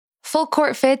Full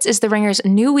Court Fits is The Ringer's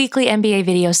new weekly NBA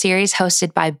video series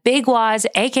hosted by Big Waz,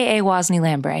 aka Wosny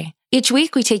Lambre. Each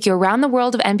week, we take you around the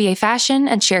world of NBA fashion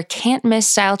and share can't-miss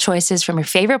style choices from your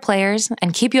favorite players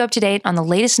and keep you up to date on the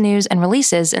latest news and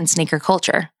releases in sneaker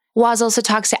culture. Waz also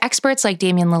talks to experts like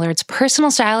Damian Lillard's personal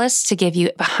stylists to give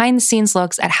you behind-the-scenes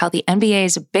looks at how the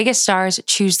NBA's biggest stars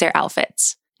choose their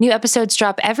outfits. New episodes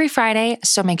drop every Friday,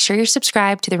 so make sure you're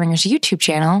subscribed to The Ringer's YouTube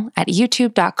channel at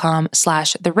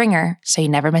youtube.com/The Ringer so you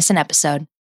never miss an episode.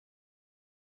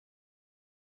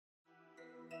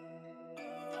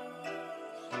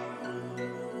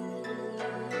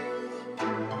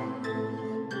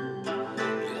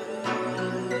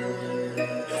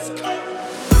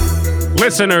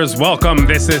 Listeners, welcome.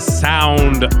 This is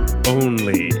Sound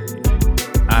Only.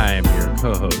 I'm your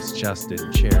co-host,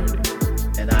 Justin Charity.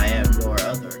 And I am your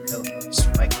other co-host,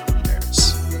 Mike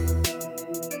Peters.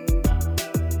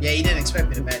 Yeah, you didn't expect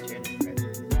me to match you, right?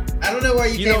 I don't know why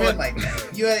you came in like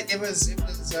that. It was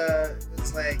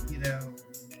like,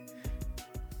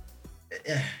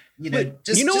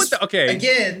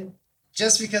 again,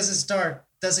 just because it's dark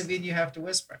doesn't mean you have to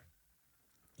whisper.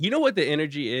 You know what the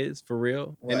energy is for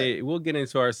real? What? And we'll get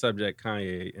into our subject,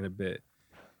 Kanye, in a bit.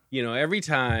 You know, every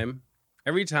time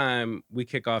we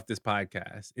kick off this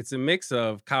podcast, it's a mix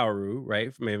of Kaoru,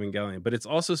 right, from Evangelion, but it's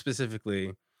also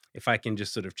specifically, if I can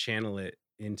just sort of channel it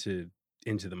into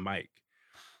the mic,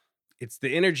 it's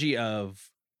the energy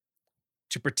of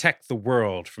to protect the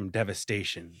world from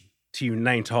devastation, to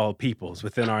unite all peoples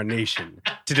within our nation,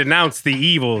 to denounce the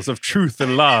evils of truth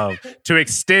and love, to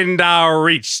extend our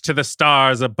reach to the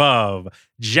stars above.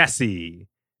 Jesse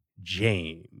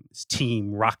James,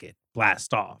 Team Rocket,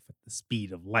 blast off at the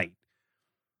speed of light.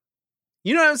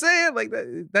 You know what I'm saying? Like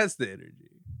that's the energy.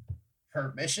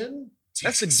 Her mission?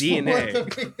 That's the DNA.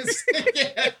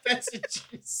 Yeah, that's what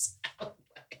you sound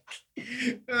like.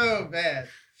 Oh, man.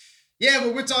 Yeah,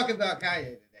 but we're talking about Kanye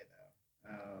today,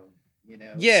 though.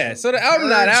 Yeah, so the album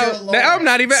not out. The album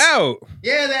not even out.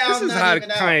 Yeah, the album This is not how even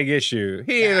Kanye gets you.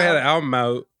 He ain't had an album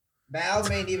out. The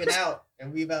album ain't even out,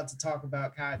 and we about to talk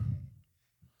about Kanye.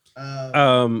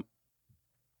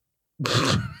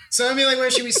 So, I mean, like, where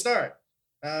should we start?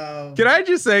 Can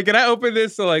I open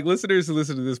this so like listeners who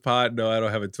listen to this pod know I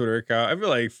don't have a Twitter account? I feel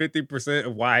like 50%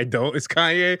 of why I don't is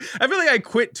Kanye. I feel like I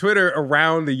quit Twitter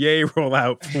around the Ye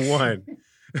rollout for one.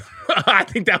 I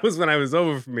think that was when I was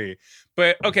over for me.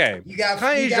 But okay, you got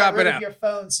rid of your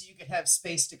phone so you could have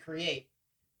space to create.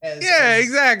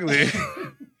 Exactly.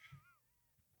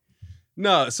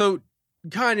 No, so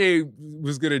Kanye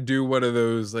was gonna do one of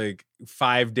those like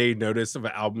 5-day notice of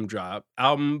an album drop.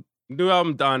 New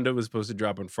album Donda was supposed to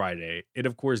drop on Friday. It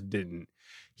of course didn't.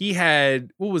 He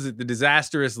had, what was it, the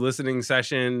disastrous listening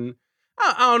session.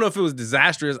 I don't know if it was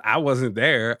disastrous. I wasn't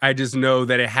there. I just know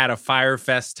that it had a Fyre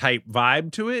Fest type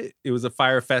vibe to it. It was a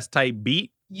Fyre Fest type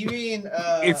beat. You mean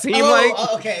it seemed like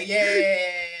okay,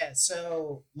 yeah.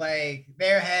 So like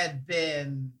there had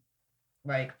been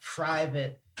like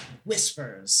private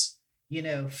whispers,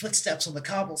 footsteps on the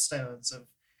cobblestones of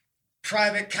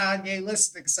private Kanye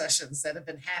listening sessions that have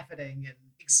been happening in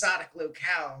exotic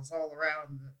locales all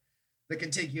around the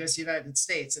contiguous United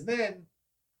States. And then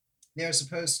there's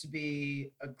supposed to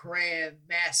be a grand,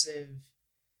 massive,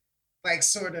 like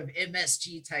sort of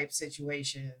MSG type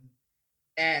situation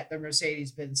at the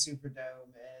Mercedes-Benz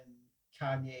Superdome and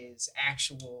Kanye's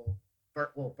actual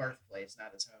birthplace,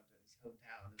 not his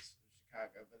hometown is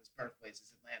Chicago, but his birthplace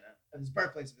is Atlanta. His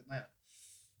birthplace is Atlanta.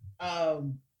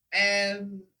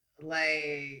 And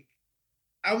like,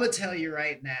 I'm gonna tell you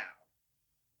right now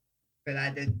that I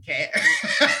didn't care.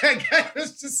 I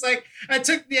was just like, I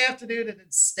took the afternoon and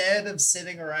instead of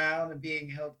sitting around and being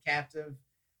held captive,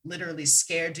 literally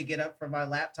scared to get up from my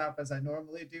laptop as I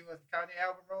normally do with Kanye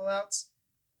album rollouts,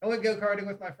 I went go-karting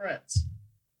with my friends.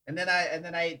 And then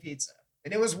I ate pizza.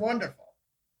 And it was wonderful.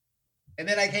 And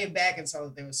then I came back and saw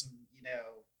that there was some,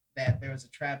 that there was a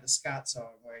Travis Scott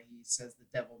song where he says the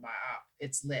devil my op.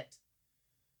 It's lit.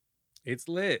 It's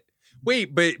lit.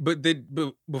 Wait, but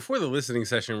before the listening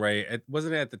session, right?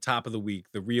 Wasn't it at the top of the week,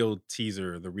 the real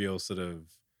teaser, the real sort of,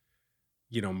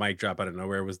 mic drop out of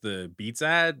nowhere was the Beats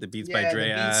ad, the Beats by Dre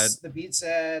ad? The Beats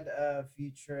ad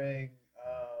featuring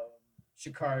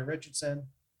Sha'Carri Richardson,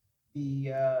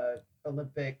 the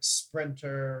Olympic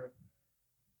sprinter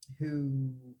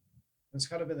who was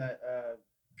kind of in that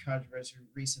controversy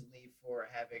recently for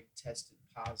having tested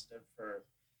positive for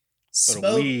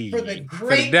smoke for the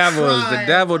great the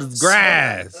devil's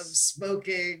grass of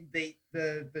smoking the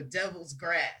devil's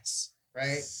grass,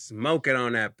 right? Smoking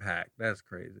on that pack, that's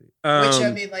crazy. Which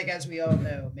I mean, like as we all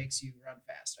know, makes you run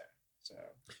faster. So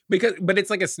but it's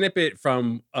like a snippet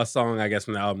from a song, I guess,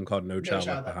 from the album called No Child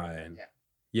Left Left Behind. Yeah.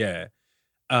 Yeah.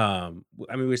 I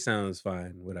mean, which sounds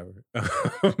fine, whatever.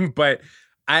 But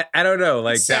I don't know.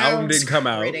 Like the album didn't come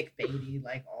out. Critic baity,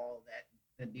 like all that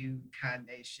the new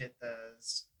Kanye shit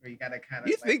does, where you gotta kind of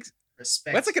You think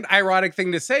respect. that's like an ironic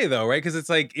thing to say, though, right? Because it's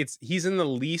like he's in the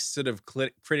least sort of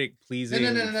critic pleasing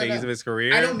phase of his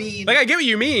career. I don't mean like I get what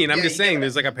you mean. I'm Yeah, just you get saying what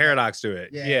there's I like a mean. paradox to it.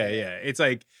 Yeah, Yeah. yeah. It's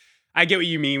like I get what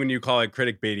you mean when you call it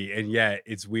critic baity, and yet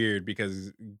it's weird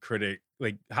because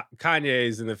Kanye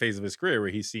is in the phase of his career where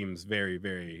he seems very,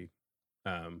 very,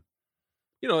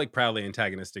 like proudly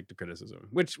antagonistic to criticism,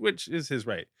 which is his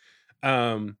right.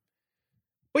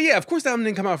 But yeah, of course, the album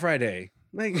didn't come out Friday.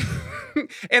 Like,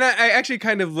 and I actually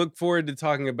kind of look forward to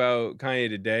talking about Kanye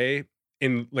today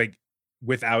in like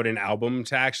without an album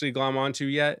to actually glom onto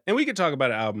yet, and we could talk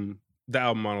about the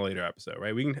album on a later episode,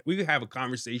 right? We can have a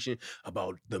conversation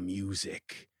about the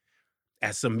music.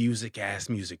 As some music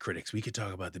critics, we could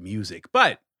talk about the music,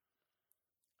 but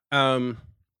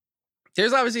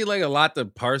there's obviously like a lot to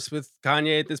parse with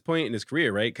Kanye at this point in his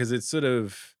career, right? Because it's sort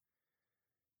of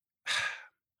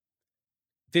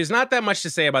there's not that much to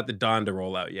say about the Donda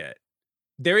rollout yet.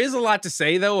 There is a lot to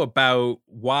say, though, about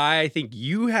why I think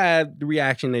you had the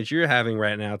reaction that you're having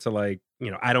right now to like,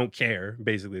 I don't care,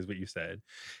 basically is what you said.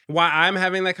 Why I'm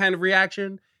having that kind of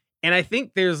reaction. And I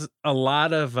think there's a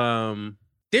lot of,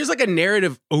 there's like a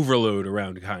narrative overload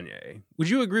around Kanye. Would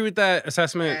you agree with that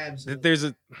assessment? Absolutely.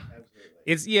 That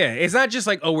it's not just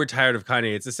like, oh, we're tired of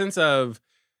Kanye. It's a sense of,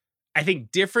 I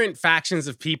think different factions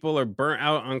of people are burnt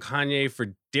out on Kanye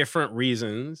for different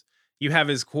reasons. You have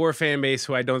his core fan base,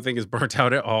 who I don't think is burnt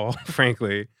out at all,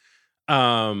 frankly.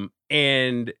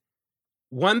 And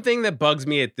one thing that bugs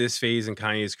me at this phase in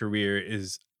Kanye's career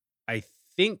is I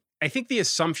think the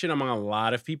assumption among a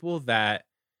lot of people that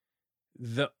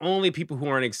the only people who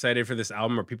aren't excited for this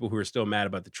album are people who are still mad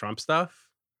about the Trump stuff.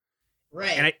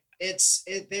 Right. And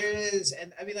there is,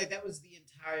 and I mean, like, that was the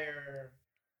entire.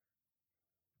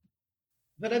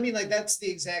 But I mean, like, that's the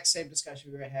exact same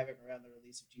discussion we were having around the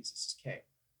release of Jesus is King,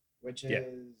 which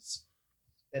is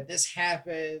that this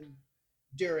happened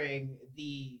during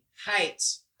the height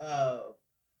of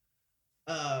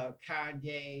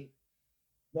Kanye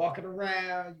walking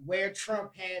around, you wear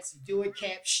Trump hats, you doing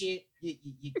cap shit,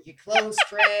 your clothes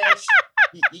trash,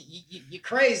 you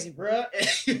crazy, bro.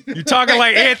 You're talking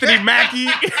like Anthony Mackie.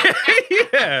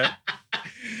 Yeah.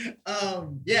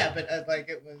 Yeah, but like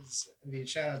it was. I mean,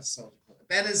 shout out to Soulja Boy.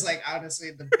 That is like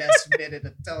honestly the best minute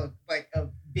of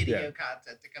video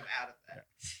content to come out of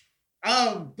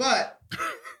that. But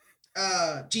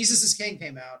Jesus is King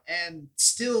came out, and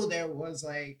still there was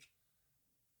like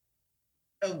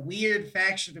a weird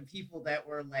faction of people that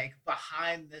were like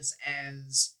behind this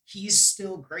as he's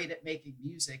still great at making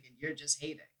music and you're just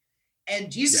hating.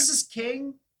 And Jesus is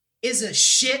King is a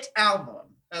shit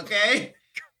album. Okay.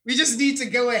 We just need to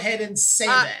go ahead and say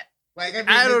that. Like,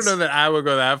 I don't know that I would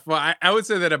go that far. I would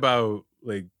say that about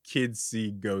like Kids See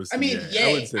Ghosts. I mean, Ye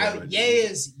is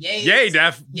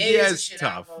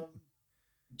tough. Album.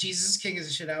 Jesus is King is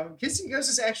a shit album. Kids See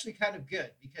Ghosts is actually kind of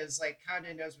good because like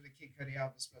Kanye knows what a Kid Cudi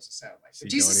album is supposed to sound like. But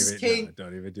Jesus is King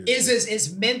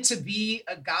is meant to be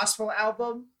a gospel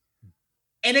album,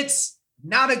 and it's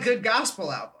not a good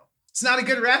gospel album. It's not a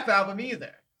good rap album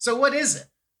either. So what is it?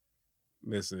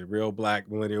 Listen, real black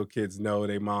millennial kids know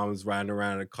their moms riding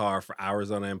around in a car for hours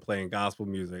on end playing gospel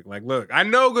music. Like, look, I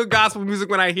know good gospel music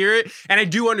when I hear it, and I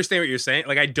do understand what you're saying.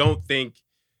 Like, I don't think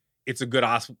it's a good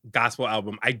gospel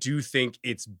album. I do think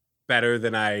it's better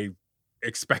than I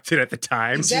expected at the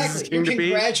time. Exactly.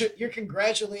 You're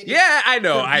congratulating. Yeah, I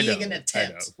know. For being an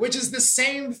attempt, which is the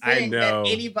same thing that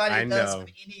anybody does with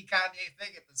any Kanye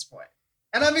thing at this point.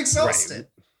 And I'm exhausted.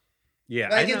 Right. Yeah,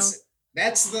 like I know.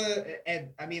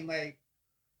 I mean, like,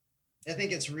 I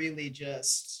think it's really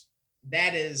just,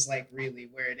 that is like really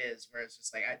where it is, where it's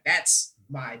just like, that's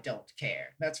my don't care.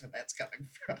 That's where that's coming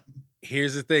from.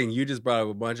 Here's the thing. You just brought up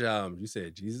a bunch of albums. You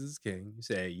said Jesus is King. You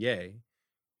said Ye. You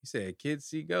said Kids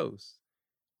See Ghosts.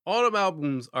 All of them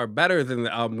albums are better than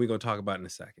the album we're going to talk about in a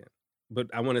second. But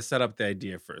I want to set up the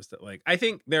idea first that, like, I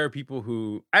think there are people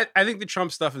who, I think the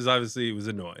Trump stuff was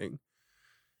annoying.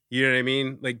 You know what I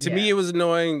mean? Like, to me, it was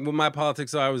annoying. When my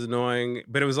politics are, I was annoying.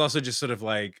 But it was also just sort of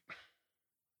like,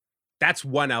 that's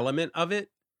one element of it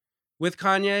with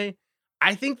Kanye.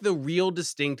 I think the real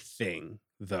distinct thing,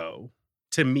 though,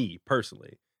 to me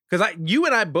personally, because you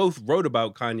and I both wrote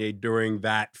about Kanye during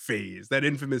that phase, that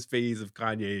infamous phase of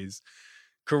Kanye's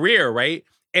career, right?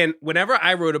 And whenever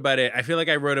I wrote about it, I feel like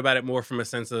I wrote about it more from a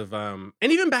sense of, and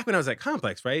even back when I was at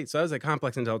Complex, right? So I was at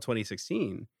Complex until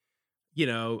 2016. You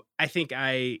know, I think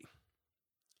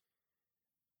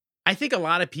I think a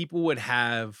lot of people would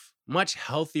have much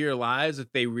healthier lives if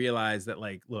they realized that,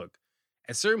 like, look,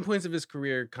 at certain points of his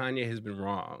career, Kanye has been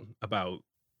wrong about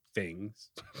things.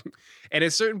 And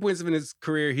at certain points in his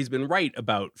career, he's been right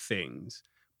about things.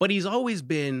 But he's always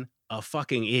been a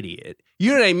fucking idiot.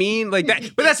 You know what I mean? Like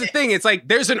that. But that's the thing. It's like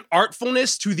there's an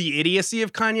artfulness to the idiocy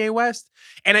of Kanye West.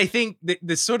 And I think that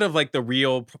this sort of like the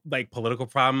real like political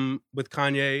problem with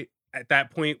Kanye at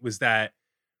that point was that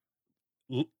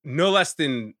no less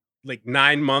than like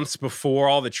 9 months before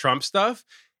all the Trump stuff,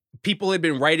 people had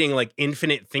been writing like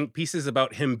infinite think pieces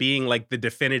about him being like the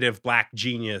definitive black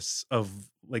genius of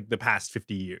like the past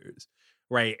 50 years.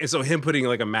 Right. And so him putting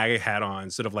like a MAGA hat on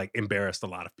sort of like embarrassed a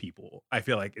lot of people, I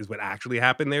feel like is what actually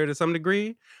happened there to some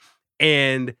degree.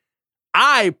 And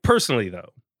I personally,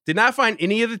 though, did not find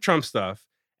any of the Trump stuff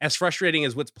as frustrating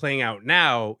as what's playing out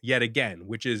now yet again,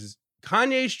 which is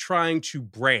Kanye's trying to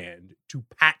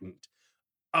patent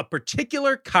a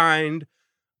particular kind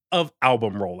of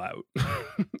album rollout.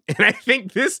 And I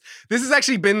think this has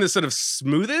actually been the sort of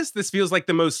smoothest. This feels like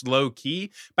the most low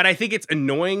key, but I think it's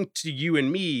annoying to you and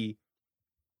me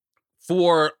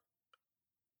for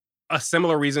a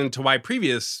similar reason to why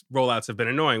previous rollouts have been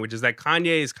annoying, which is that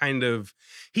Kanye is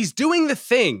he's doing the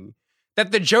thing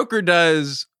that the Joker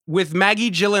does with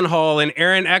Maggie Gyllenhaal and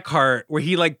Aaron Eckhart, where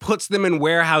he like puts them in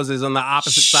warehouses on the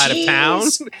opposite side of town.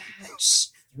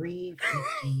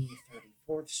 350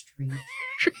 34th Street.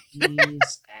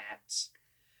 He's at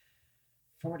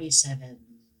 47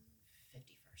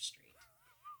 51st Street.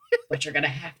 But you're going to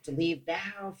have to leave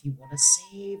now if you want to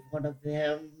save one of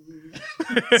them.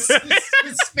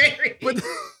 It's very...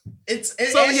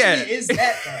 It is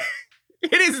that, though.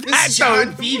 It is this that,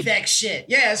 John Vivek shit.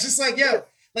 Yeah, it's just like, yo,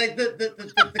 like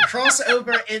the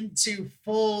crossover into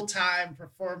full-time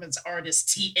performance artist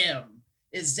TM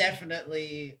is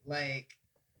definitely like,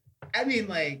 I mean,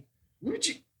 like, would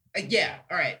you? Yeah.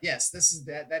 All right. Yes. This is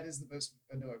that. That is the most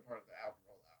annoying part of the album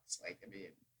rollouts. Like, I mean,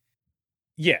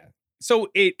 yeah. So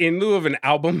in lieu of an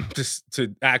album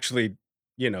to actually,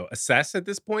 assess at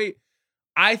this point,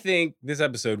 I think this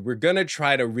episode we're gonna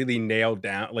try to really nail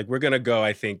down. Like, we're gonna go,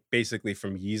 I think, basically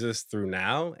from Yeezus through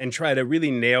now, and try to really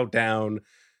nail down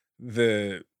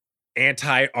the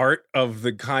anti-art of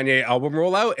the Kanye album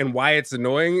rollout and why it's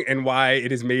annoying and why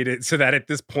it has made it so that at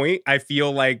this point I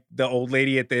feel like the old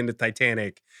lady at the end of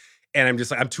Titanic, and I'm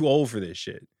just like, I'm too old for this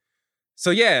shit. So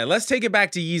yeah, let's take it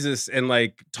back to Yeezus and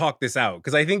like talk this out,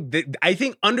 because I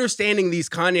think understanding these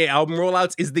Kanye album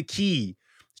rollouts is the key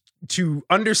to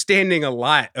understanding a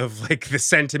lot of like the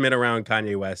sentiment around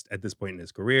Kanye West at this point in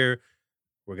his career.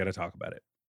 We're gonna talk about it.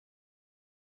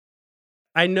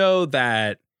 I know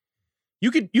that you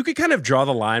could kind of draw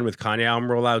the line with Kanye album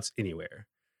rollouts anywhere,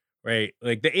 right?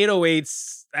 Like the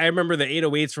 808s, I remember the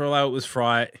 808s rollout was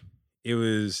fraught. It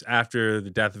was after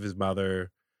the death of his mother.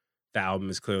 The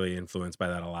album is clearly influenced by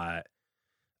that a lot.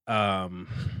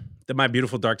 The My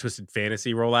Beautiful Dark Twisted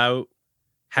Fantasy rollout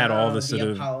had all the sort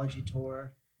of apology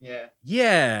tour. Yeah.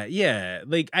 Yeah.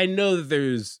 Like, I know that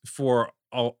there's for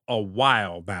a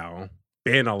while now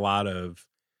been a lot of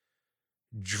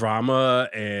drama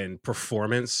and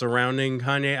performance surrounding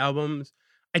Kanye albums.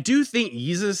 I do think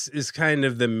Yeezus is kind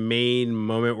of the main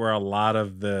moment where a lot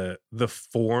of the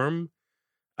form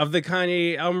of the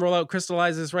Kanye album rollout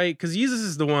crystallizes, right? Because Yeezus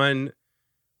is the one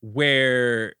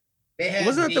where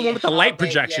wasn't it the one with the light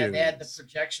projection? Yeah, they had the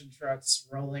projection trucks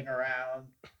rolling around,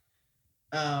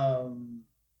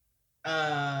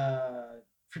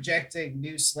 projecting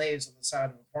new slaves on the side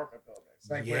of apartment buildings.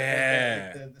 Like,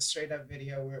 the straight up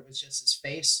video where it was just his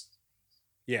face.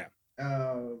 Yeah.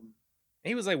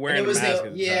 He was like wearing a mask.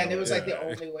 And it was like the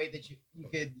only way that you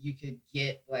could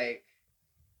get like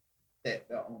that.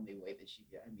 The only way that you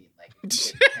get. I mean, like,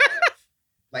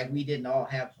 like we didn't all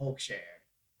have Hulk share.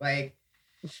 Like,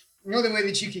 the only way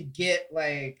that you could get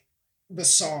like the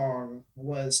song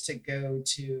was to go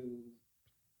to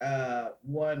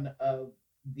one of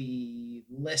the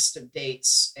list of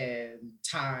dates and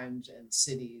times and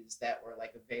cities that were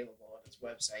like available on his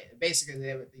website. And basically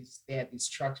they had these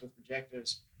trucks with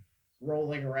projectors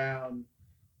rolling around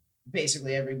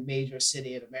basically every major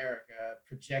city in America,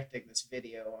 projecting this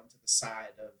video onto the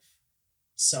side of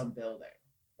some building,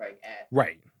 like at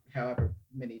however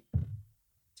many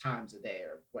times a day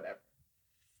or whatever.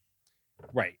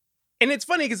 Right. And it's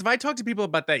funny because if I talk to people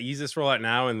about that Yeezus rollout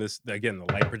now and this, again, the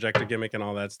light projector gimmick and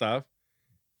all that stuff,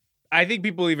 I think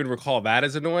people even recall that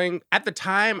as annoying. At the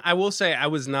time, I will say I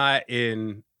wasn't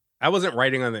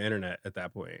writing on the internet at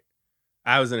that point.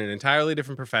 I was in an entirely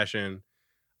different profession.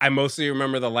 I mostly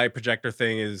remember the light projector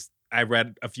thing is I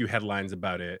read a few headlines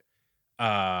about it.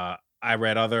 I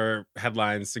read other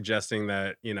headlines suggesting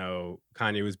that,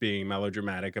 Kanye was being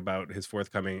melodramatic about his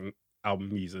forthcoming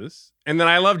album, Yeezus. And then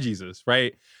I love Jesus,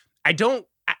 right?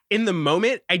 In the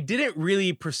moment, I didn't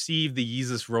really perceive the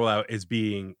Yeezus rollout as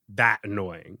being that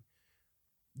annoying.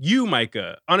 You,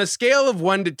 Micah, on a scale of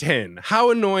 1 to 10,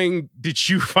 how annoying did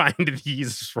you find the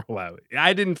Yeezus rollout?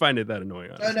 I didn't find it that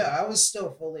annoying. Honestly. No, I was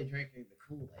still fully drinking the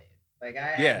Kool-Aid. Like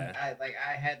I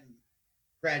hadn't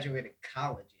graduated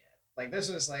college yet. Like this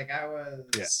was like I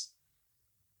was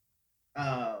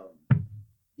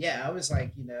I was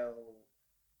like,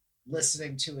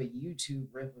 listening to a YouTube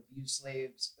rip of You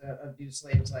Slaves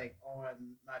like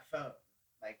on my phone.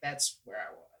 Like that's where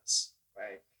I was.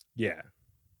 Like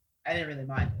I didn't really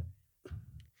mind it.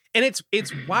 And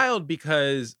it's wild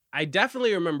because I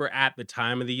definitely remember at the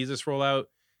time of the Yeezus rollout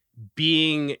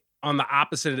being on the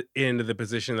opposite end of the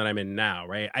position that I'm in now,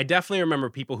 right? I definitely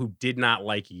remember people who did not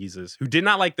like Yeezus, who did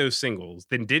not like those singles,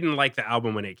 then didn't like the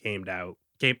album when it came out.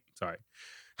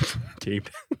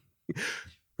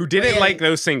 Who didn't like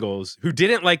those singles, who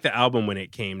didn't like the album when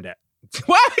it came out.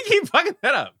 Why do I keep fucking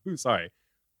that up? Ooh, sorry.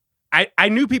 I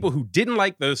knew people who didn't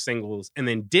like those singles and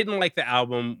then didn't like the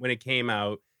album when it came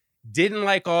out, didn't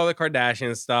like all the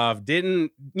Kardashian stuff,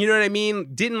 didn't, you know what I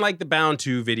mean? Didn't like the Bound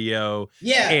 2 video.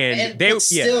 Yeah, and they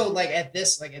still like at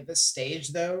this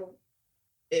stage though,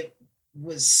 it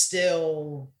was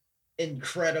still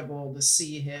incredible to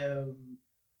see him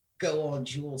go on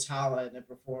Jules Holland and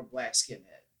perform Black Skinhead.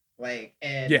 Like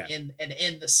in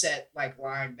the set, like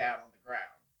lying down on the ground.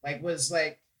 Like was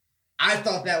like I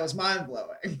thought that was mind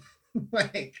blowing.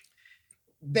 Like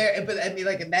there, but I mean,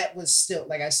 like, and that was still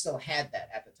like I still had that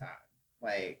at the time.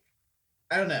 Like,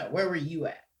 I don't know, where were you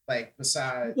at? Like,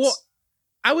 besides, well,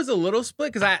 I was a little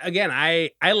split because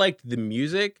I liked the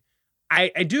music. I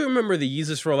do remember the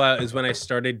Yeezus rollout is when I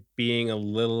started being a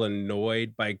little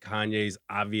annoyed by Kanye's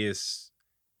obvious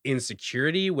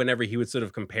insecurity whenever he would sort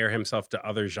of compare himself to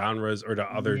other genres or to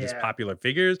other just popular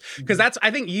figures. Because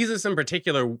I think Yeezus in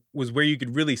particular was where you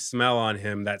could really smell on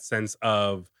him that sense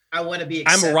of, I want to be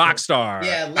accepted. I'm a rock star.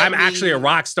 Yeah, actually a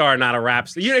rock star, not a rap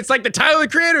star. It's like the Tyler the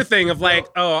Creator thing of like,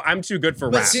 I'm too good for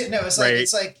rap.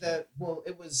 It's like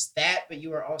it was that, but you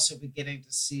were also beginning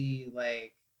to see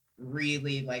like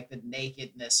really like the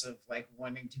nakedness of like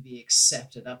wanting to be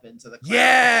accepted up into the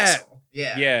class.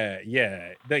 Yeah.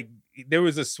 Like there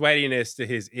was a sweatiness to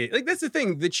his like that's the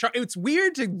thing. It's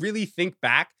weird to really think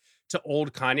back to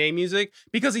old Kanye music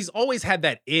because he's always had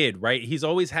that id, right? He's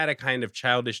always had a kind of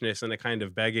childishness and a kind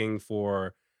of begging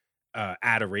for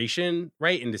adoration,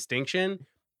 right? And distinction.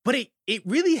 But it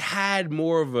really had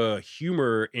more of a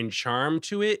humor and charm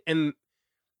to it. And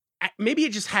maybe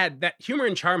it just had that humor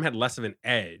and charm had less of an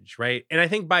edge, right? And I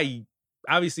think by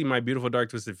obviously My Beautiful Dark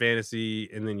Twisted Fantasy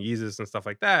and then Yeezus and stuff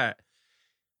like that,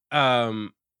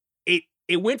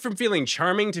 it went from feeling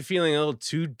charming to feeling a little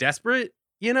too desperate,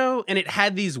 and it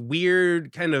had these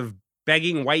weird kind of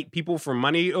begging white people for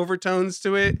money overtones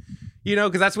to it,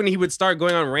 because that's when he would start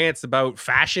going on rants about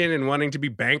fashion and wanting to be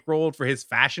bankrolled for his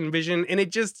fashion vision. And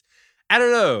it just, I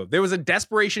don't know, there was a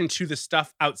desperation to the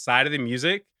stuff outside of the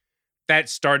music that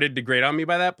started to grate on me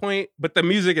by that point. But the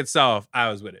music itself, I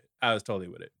was with it. I was totally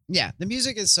with it. Yeah, the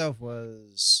music itself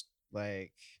was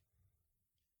like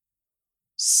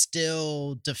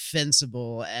still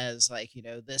defensible as like,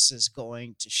 this is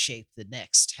going to shape the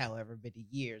next however many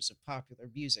years of popular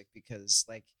music because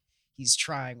like he's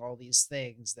trying all these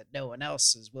things that no one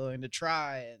else is willing to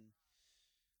try and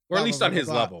or at least on his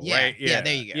level, right? Yeah,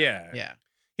 there you go. Yeah.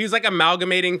 He was like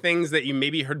amalgamating things that you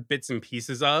maybe heard bits and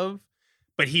pieces of,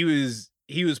 but he was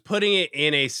putting it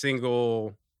in a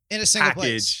single package.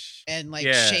 Place and like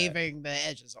shaving the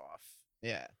edges off.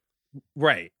 Yeah.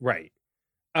 Right.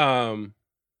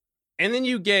 And then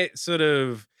you get sort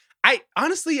of, I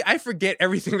forget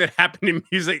everything that happened in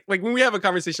music. Like when we have a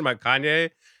conversation about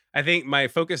Kanye, I think my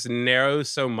focus narrows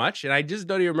so much and I just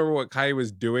don't even remember what Kanye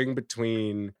was doing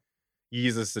between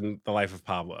Yeezus and The Life of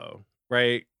Pablo,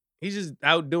 right? He's just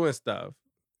out doing stuff.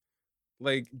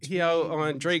 Like he out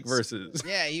on Drake verses.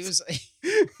 Yeah, he was.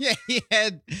 He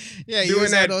doing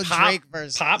was that on Drake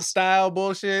verses. Pop style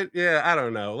bullshit. Yeah, I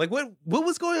don't know. Like what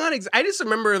was going on? I just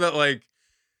remember that like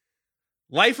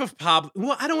Life of Pablo.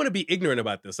 Well, I don't want to be ignorant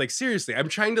about this. Like seriously, I'm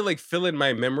trying to like fill in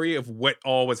my memory of what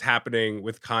all was happening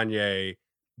with Kanye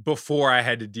before I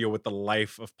had to deal with the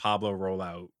Life of Pablo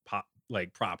rollout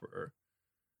proper.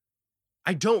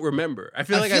 I don't remember. I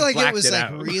feel like it was like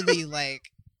out. really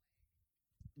like.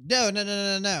 No.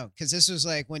 Because this was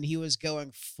like when he was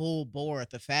going full bore at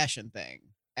the fashion thing.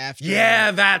 after.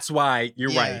 Yeah, that's why.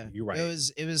 You're Yeah, right. You're right.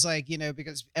 It was like,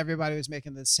 because everybody was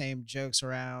making the same jokes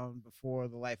around before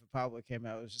The Life of Pablo came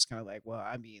out. It was just kind of like, well,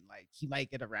 I mean, like he might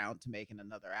get around to making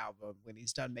another album when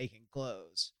he's done making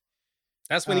clothes.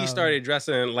 That's when he started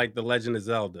dressing like the Legend of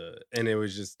Zelda, and it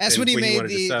was just. That's when he made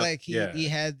the yeah. he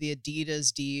had the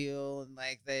Adidas deal, and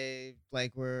like they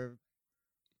were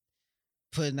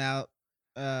putting out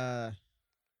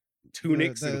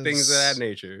tunics and things of that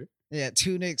nature. Yeah,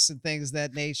 tunics and things of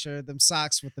that nature. Them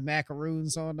socks with the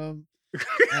macaroons on them.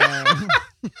 I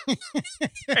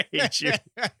hate you.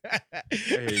 I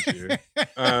hate you.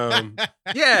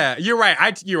 Yeah, you're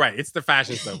right. You're right. It's the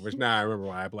fashion stuff, which now I remember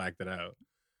why I blacked it out.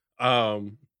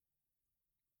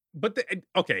 But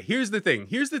okay, here's the thing.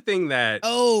 Here's the thing that.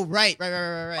 Oh, right.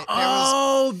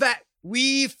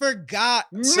 We forgot.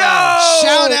 No!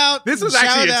 Shout out. This was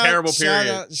actually a terrible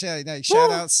period. Shout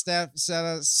out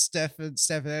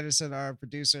Steph Anderson, our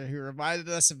producer, who reminded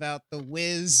us about the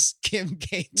Wiz Kim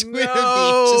K Twitter beef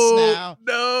just now.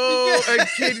 No, and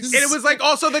it was like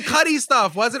also the Cuddy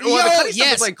stuff, wasn't it? Well, the Cuddy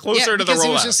stuff was like closer to the rollout. He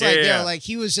was just like, like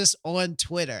he was just on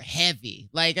Twitter heavy.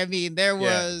 Like, I mean, there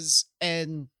was,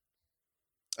 and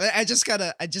because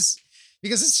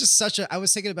it's just such a. I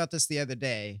was thinking about this the other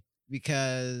day.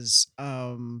 Because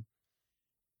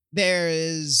there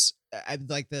is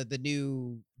like the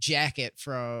new jacket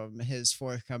from his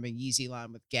forthcoming Yeezy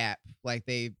line with Gap. Like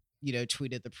they,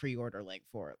 tweeted the pre-order link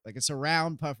for it. Like it's a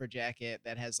round puffer jacket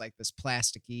that has like this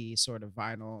plasticky sort of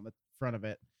vinyl on the front of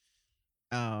it.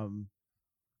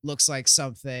 Looks like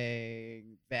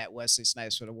something that Wesley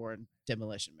Snipes would have worn in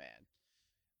Demolition Man.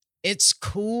 It's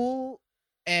cool.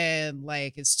 And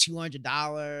like it's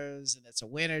 $200 and it's a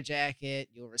winter jacket.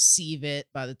 You'll receive it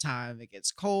by the time it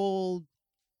gets cold.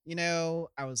 I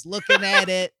was looking at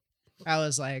it. I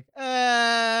was like,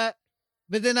 but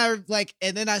then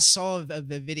I saw a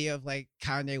video of like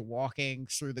Kanye walking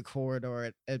through the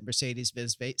corridor at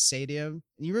Mercedes-Benz Stadium.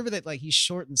 And you remember that like he's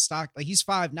short and stock, like he's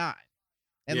 5'9".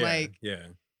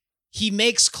 And he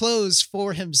makes clothes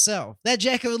for himself. That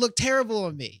jacket would look terrible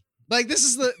on me. Like this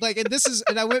is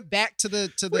and I went back to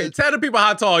the. Wait, tell the people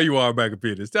how tall you are, Mega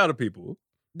Peters. Tell the people.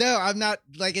 No, I'm not.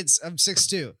 Like I'm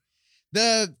 6'2".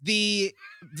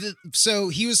 So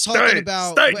he was talking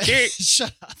about.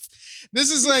 Shut up.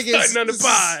 This is like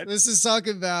this is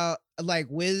talking about like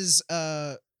Wiz.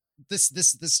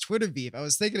 This Twitter beef. I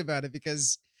was thinking about it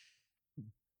because.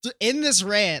 In this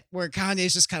rant where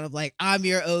Kanye's just kind of like, I'm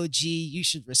your OG, you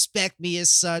should respect me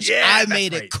as such. Yeah, I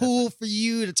made it cool for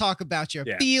you to talk about your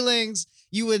feelings.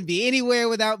 You wouldn't be anywhere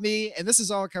without me. And this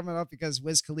is all coming up because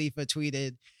Wiz Khalifa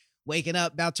tweeted, waking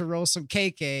up, about to roll some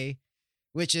KK,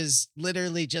 which is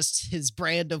literally just his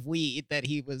brand of weed that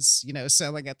he was,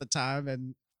 selling at the time.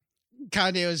 And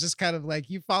Kanye was just kind of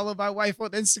like, you follow my wife on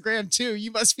Instagram too.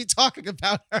 You must be talking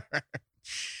about her.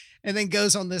 And then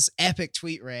goes on this epic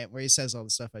tweet rant where he says all the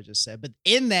stuff I just said. But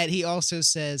in that, he also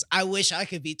says, I wish I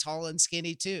could be tall and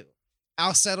skinny too.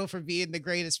 I'll settle for being the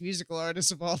greatest musical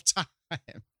artist of all time.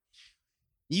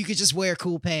 You could just wear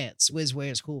cool pants. Wiz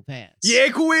wears cool pants. Yeah,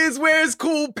 Wiz wears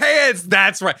cool pants.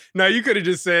 That's right. Now you could have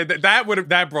just said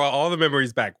that brought all the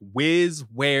memories back. Wiz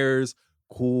wears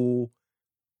cool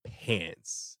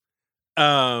pants.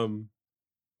 And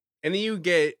then you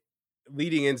get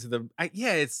leading into the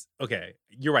it's okay.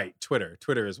 You're right. Twitter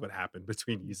is what happened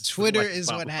between you. Twitter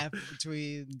is what happened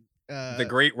between the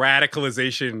great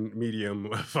radicalization medium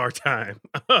of our time.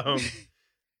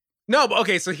 No, but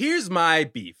okay. So here's my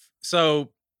beef.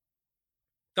 So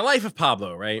The Life of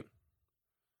Pablo, right?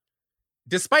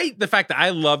 Despite the fact that I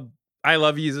love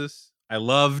Jesus, I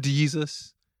loved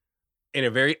Jesus in a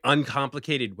very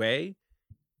uncomplicated way.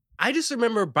 I just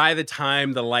remember by the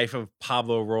time The Life of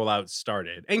Pablo rollout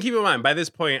started, and keep in mind, by this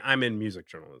point, I'm in music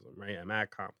journalism, right? I'm at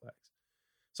Complex.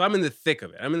 So I'm in the thick of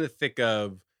it. I'm in the thick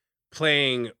of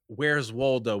playing Where's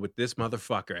Waldo with this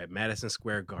motherfucker at Madison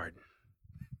Square Garden.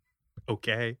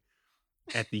 Okay?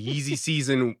 At the Yeezy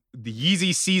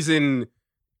season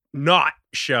not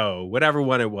show, whatever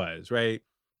one it was, right?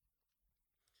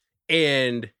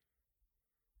 And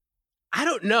I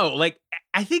don't know, like,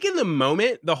 I think in the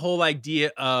moment, the whole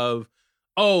idea of,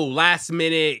 last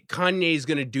minute, Kanye's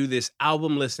going to do this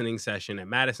album listening session at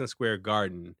Madison Square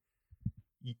Garden,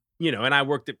 and I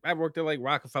worked at like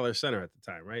Rockefeller Center at the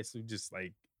time, right? So we just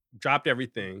like dropped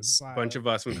everything, a bunch of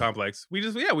us from Complex. We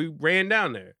ran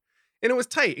down there and it was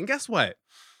tight. And guess what?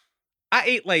 I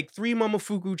ate like 3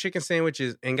 Momofuku chicken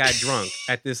sandwiches and got drunk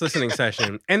at this listening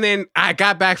session. And then I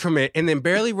got back from it and then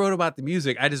barely wrote about the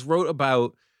music. I just wrote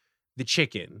about the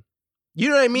chicken. You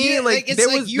know what I mean? Yeah,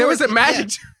 there was a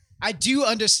magic. I do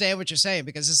understand what you're saying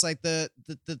because it's like the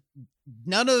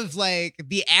none of like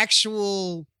the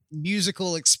actual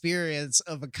musical experience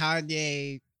of a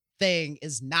Kanye thing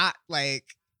is not the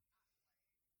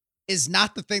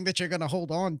thing that you're gonna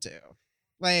hold on to.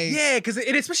 Like, yeah, because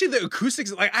it especially the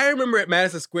acoustics. Like I remember at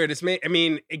Madison Square,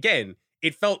 again,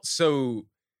 it felt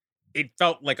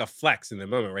like a flex in the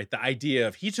moment, right? The idea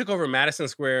of he took over Madison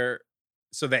Square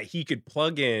so that he could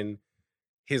plug in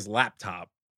his laptop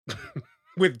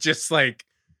with just like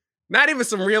not even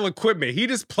some real equipment. He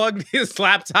just plugged his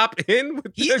laptop in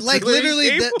with he the like auxiliary literally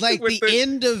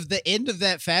cable the end of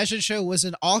that fashion show was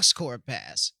an aux cord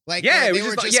pass. Like, Yeah, it they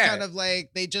was were just just like- yeah. kind of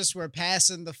like they just were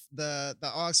passing the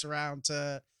aux around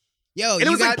to yo. and it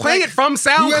you was like got, playing it from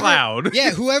SoundCloud.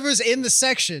 yeah, whoever's in the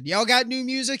section, y'all got new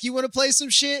music? You want to play some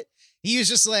shit? He was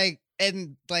just like,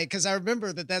 and like, because I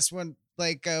remember that's when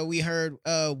like we heard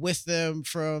with them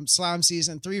from Slime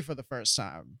Season 3 for the first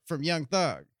time from Young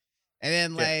Thug, and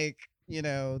then like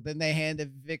then they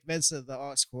handed Vic Mensa the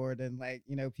aux cord, and like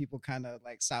people kind of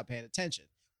like stopped paying attention.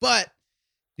 But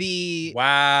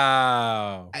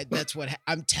Wow. that's what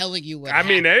I'm telling you. What I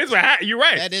mean, that is what you're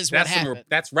right. That is what happened.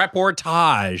 That's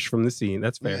reportage from the scene.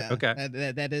 That's fair. Yeah,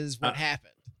 Okay. that is what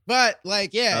happened. But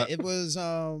like, yeah, it was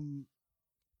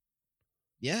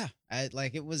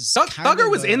it was Thugger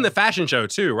was in the fashion show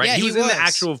too, right? Yeah, he was in the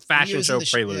actual He fashion was in show the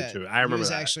prelude too. I remember he was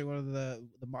that. actually one of the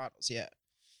models, yeah.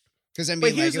 Because I But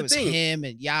mean, here's like it the was thing. him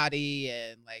and Yachty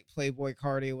and like Playboy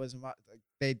Cardi was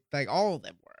they like all of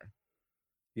them were.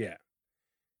 Yeah.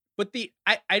 But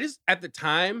I just at the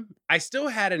time, I still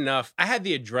had enough. I had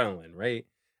the adrenaline, right?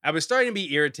 I was starting to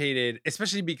be irritated,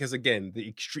 especially because again,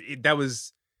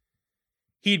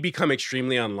 he'd become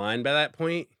extremely online by that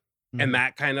point, and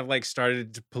that kind of like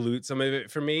started to pollute some of it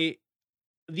for me.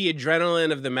 The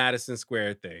adrenaline of the Madison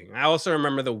Square thing. I also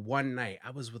remember the one night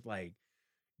I was with like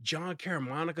John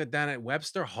Caramonica down at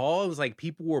Webster Hall. It was like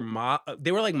people were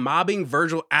they were like mobbing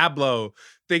Virgil Abloh,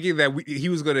 thinking that he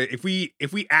was gonna if we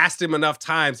asked him enough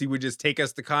times, he would just take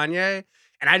us to Kanye.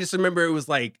 And I just remember it was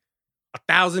like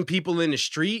 1,000 people in the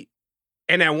street.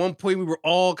 And at one point we were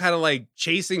all kind of like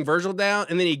chasing Virgil down,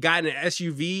 and then he got in an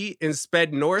SUV and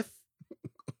sped north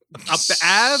up the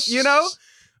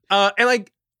Ave, and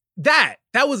like that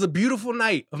was a beautiful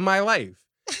night of my life.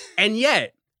 And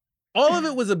yet all of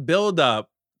it was a buildup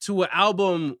to an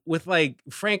album with like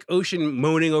Frank Ocean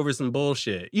moaning over some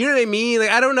bullshit. You know what I mean?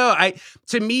 Like, I don't know. I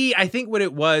think what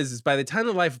it was is by the time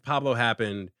The Life of Pablo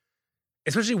happened,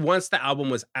 especially once the album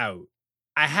was out,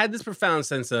 I had this profound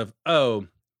sense of, oh,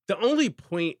 the only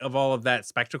point of all of that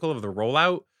spectacle of the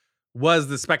rollout was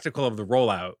the spectacle of the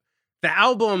rollout. The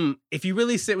album, if you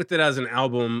really sit with it as an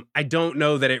album, I don't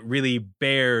know that it really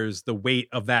bears the weight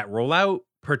of that rollout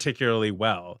particularly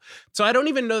well. So I don't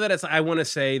even know that I want to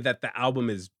say that the album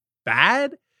is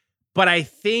bad, but I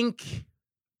think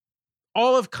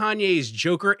all of Kanye's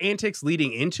Joker antics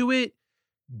leading into it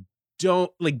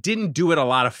didn't do it a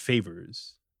lot of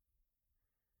favors.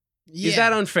 Yeah. Is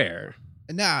that unfair?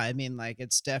 No, I mean, like,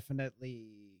 it's definitely.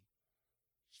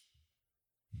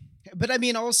 But I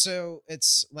mean, also,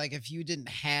 it's like if you didn't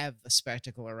have the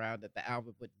spectacle around it, the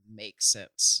album would make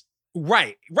sense.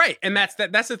 Right. And that's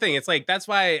the thing. It's like, that's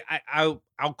why I'll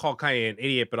call Kanye an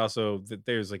idiot, but also that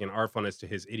there's like an artfulness to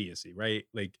his idiocy, right?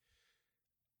 Like,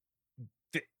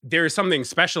 there is something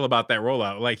special about that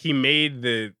rollout. Like, he made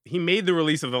the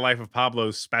release of The Life of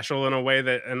Pablo special in a way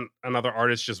that another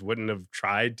artist just wouldn't have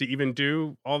tried to even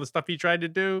do all the stuff he tried to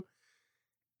do.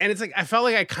 And it's like, I felt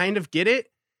like I kind of get it,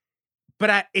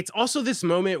 but it's also this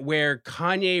moment where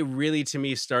Kanye really, to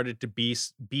me, started to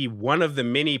be one of the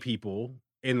many people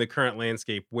in the current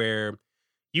landscape where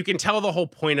you can tell the whole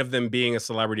point of them being a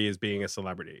celebrity is being a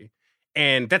celebrity.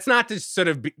 And that's not to sort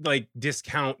of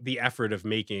discount the effort of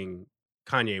making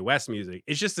Kanye West music.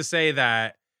 It's just to say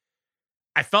that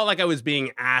I felt like I was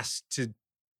being asked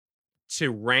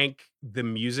to rank the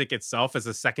music itself as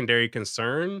a secondary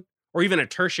concern or even a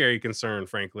tertiary concern,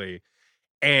 frankly,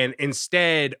 and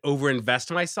instead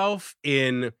overinvest myself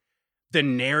in the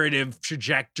narrative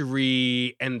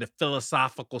trajectory and the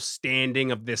philosophical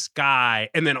standing of this guy,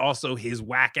 and then also his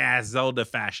whack-ass Zelda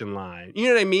fashion line. You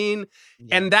know what I mean?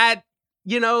 Yeah. And that,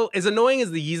 as annoying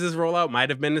as the Yeezus rollout might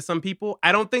have been to some people,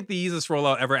 I don't think the Yeezus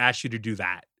rollout ever asked you to do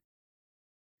that.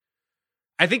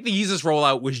 I think the Yeezus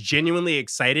rollout was genuinely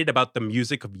excited about the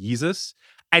music of Yeezus.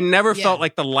 I never felt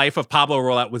like the Life of Pablo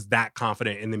rollout was that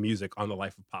confident in the music on the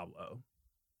Life of Pablo,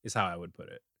 is how I would put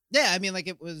it. Yeah, I mean, like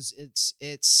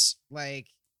it's like,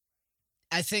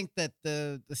 I think that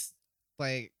the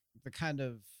kind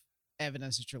of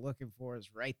evidence that you're looking for is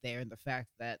right there in the fact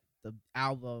that the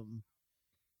album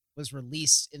was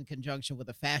released in conjunction with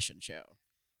a fashion show.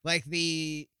 Like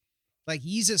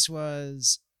Yeezus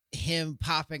was him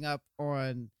popping up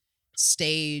on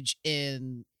stage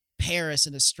in Paris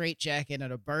in a straitjacket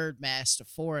and a bird mask to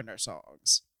Foreigner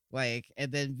songs, like,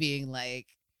 and then being like,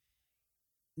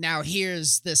 now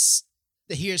here's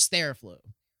Theraflu.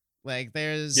 Like,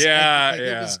 there's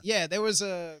there was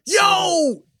a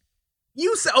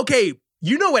you said, okay,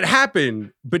 you know what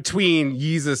happened between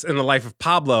Yeezus and The Life of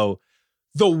Pablo?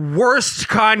 The worst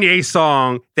Kanye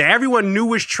song that everyone knew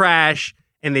was trash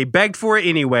and they begged for it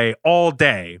anyway all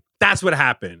day. That's what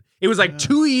happened. It was like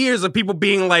 2 years of people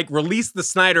being like, release the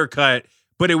Snyder cut,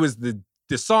 but it was the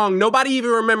song nobody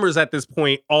even remembers at this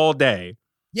point all day.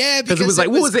 Yeah, because it was like,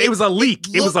 what was it? It was a leak.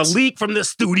 It was a leak from the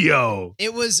studio.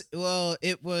 It was a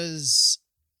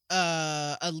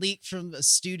leak from the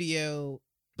studio.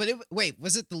 But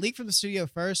was it the leak from the studio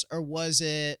first, or was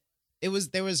it?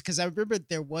 Because I remember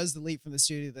there was the leak from the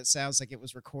studio that sounds like it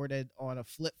was recorded on a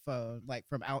flip phone, like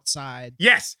from outside.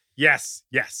 Yes.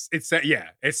 It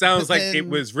sounds like it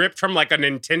was ripped from like a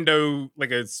Nintendo, like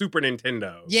a Super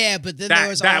Nintendo. Yeah, but then there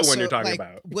was that also, one you're talking like,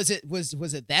 about. Was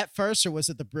it that first, or was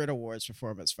it the Brit Awards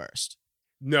performance first?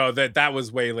 No, that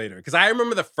was way later. Because I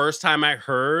remember the first time I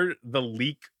heard the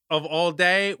leak of All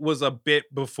Day was a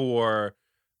bit before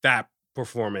that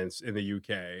performance in the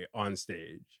UK on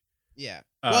stage. Yeah.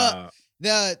 Well,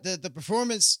 the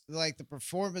performance, like the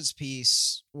performance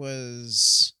piece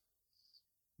was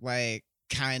like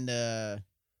kind of,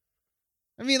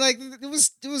 I mean, like it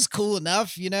was cool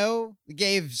enough, you know. It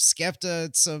gave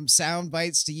Skepta some sound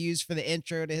bites to use for the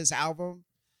intro to his album.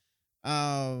 They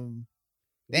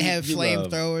have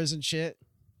flamethrowers and shit.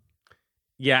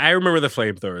 Yeah, I remember the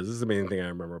flamethrowers. This is the main thing I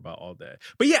remember about All Day.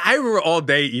 But yeah, I remember All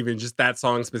Day, even just that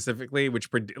song specifically, which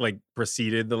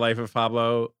preceded The Life of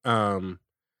Pablo.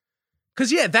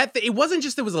 Because yeah, it wasn't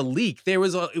just there was a leak. It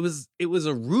was a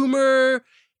rumor,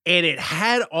 and it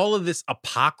had all of this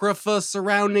apocrypha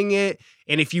surrounding it.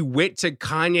 And if you went to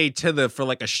Kanye for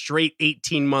like a straight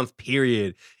 18-month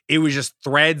period, it was just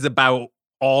threads about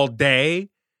All Day.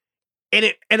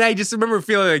 And I just remember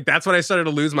feeling like that's when I started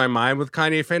to lose my mind with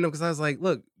Kanye fandom, because I was like,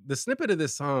 look, the snippet of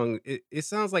this song, it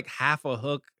sounds like half a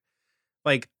hook.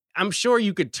 Like, I'm sure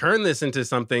you could turn this into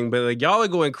something, but like y'all are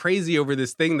going crazy over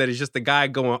this thing that is just the guy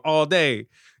going all day.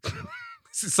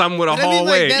 Some with a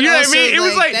hallway. You know what I mean? It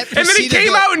was like, and then he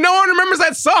came out and no one remembers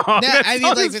that song. No, that I mean,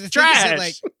 song like, is the trash. thing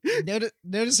is that, like,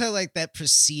 notice how like that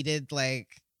preceded like,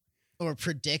 or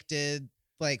predicted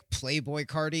like Playboy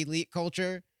Cardi leak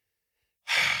culture.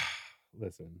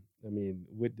 Listen, I mean,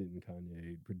 what didn't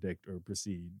Kanye predict or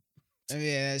precede? I mean,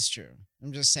 yeah, that's true.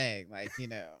 I'm just saying, like, you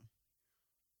know,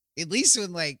 at least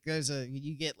when like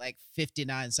you get like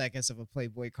 59 seconds of a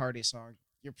Playboy Cardi song,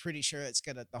 you're pretty sure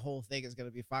the whole thing is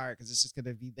gonna be fire, because it's just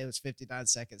gonna be those 59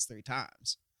 seconds 3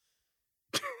 times.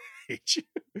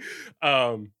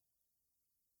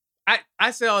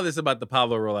 I say all this about the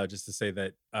Pablo rollout just to say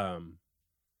that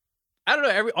I don't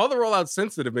know, all the rollouts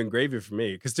since it have been gravy for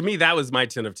me, because to me that was my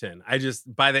 10 of 10. I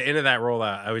just, by the end of that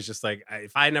rollout, I was just like,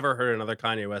 if I never heard another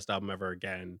Kanye West album ever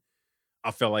again, I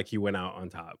felt like he went out on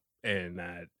top, and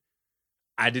that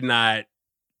I did not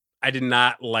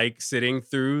like sitting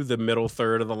through the middle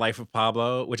third of The Life of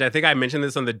Pablo, which I think I mentioned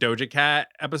this on the Doja Cat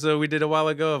episode we did a while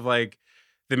ago, of like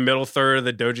the middle third of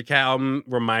the Doja Cat album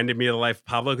reminded me of The Life of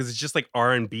Pablo, because it's just like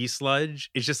R&B sludge.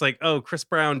 It's just like, oh, Chris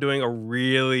Brown doing a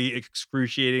really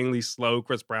excruciatingly slow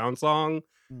Chris Brown song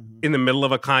in the middle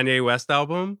of a Kanye West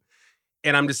album.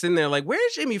 And I'm just sitting there like,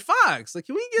 where's Jamie Foxx? Like,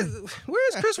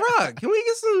 where's Chris Rock? Can we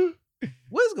get some,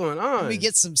 what's going on? Can we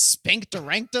get some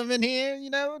Spanktoranktum in here, you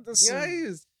know?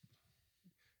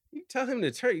 You tell him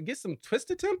to get some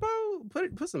twisted tempo,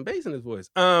 put some bass in his voice.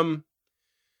 I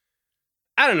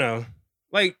don't know.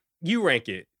 Like, you rank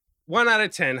it 1 out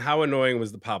of 10. How annoying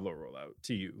was the Pablo rollout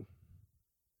to you?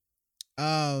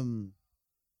 I'm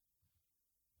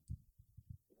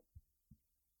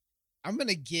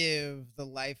gonna give the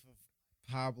Life of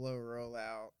Pablo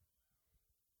rollout.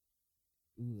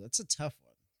 Ooh, that's a tough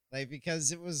one. Like,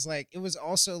 because it was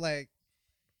also like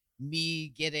me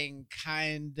getting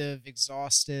kind of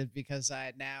exhausted because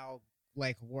I now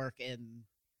like work in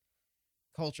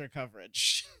culture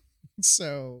coverage.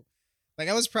 So like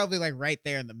I was probably like right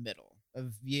there in the middle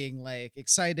of being like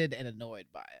excited and annoyed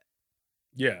by it.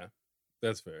 Yeah,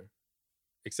 that's fair.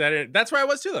 Excited. That's where I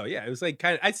was too, though. Yeah, it was like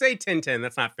kind of, I'd say 10-10.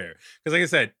 That's not fair. Because like I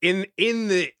said, in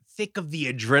the thick of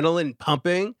the adrenaline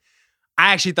pumping,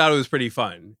 I actually thought it was pretty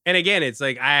fun. And again, it's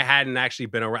like I hadn't actually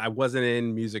been around. I wasn't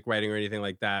in music writing or anything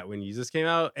like that when Yeezus came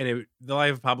out. And The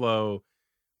Life of Pablo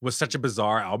was such a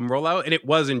bizarre album rollout. And it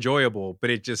was enjoyable, but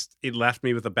it left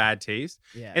me with a bad taste.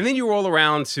 Yeah. And then you roll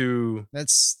around to...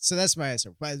 That's my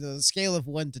answer. By the scale of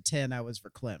 1 to 10, I was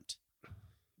verklempt.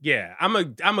 Yeah, I'm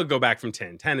gonna go back from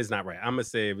 10. 10 is not right. I'm gonna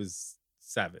say it was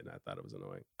 7. I thought it was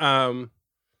annoying.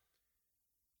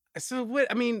 So what?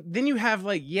 I mean, then you have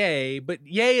like Ye, but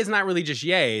Ye is not really just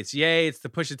Ye. It's Ye. It's the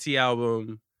Pusha T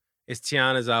album. It's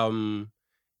Tiana's album.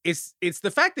 It's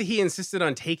the fact that he insisted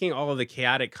on taking all of the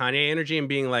chaotic Kanye energy and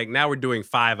being like, now we're doing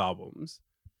 5 albums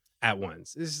at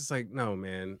once. It's just like, no,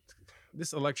 man,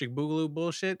 this Electric Boogaloo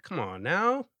bullshit. Come on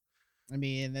now. I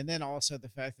mean, and then also the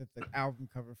fact that the album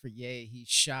cover for Ye, he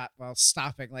shot while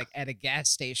stopping like at a gas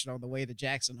station on the way to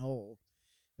Jackson Hole.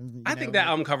 I think that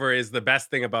album cover is the best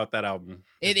thing about that album.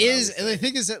 It is. And the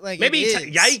thing is that like maybe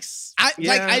yikes.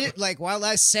 While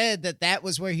I said that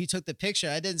was where he took the picture,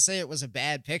 I didn't say it was a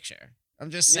bad picture.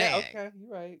 I'm just saying. Yeah, okay,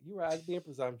 you're right. You're right. I was being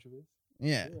presumptuous.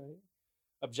 Yeah. Right.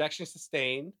 Objection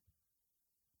sustained.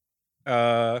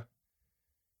 Yeah,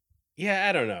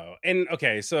 I don't know. And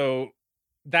okay, so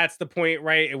that's the point,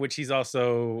 right? At which he's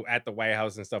also at the White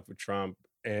House and stuff with Trump.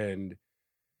 And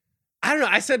I don't know.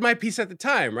 I said my piece at the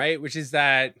time, right? Which is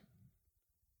that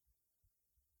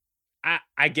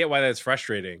I get why that's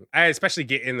frustrating. I especially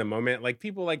get in the moment. Like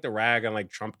people like to rag on like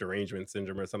Trump derangement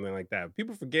syndrome or something like that.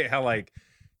 People forget how like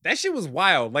that shit was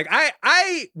wild. Like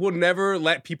I will never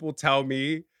let people tell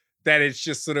me that it's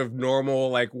just sort of normal.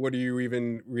 Like, what are you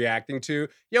even reacting to?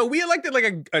 Yo, we elected like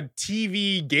a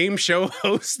TV game show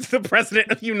host, the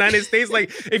president of the United States.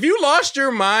 Like, if you lost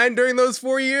your mind during those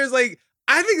 4 years, like,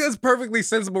 I think that's a perfectly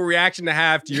sensible reaction to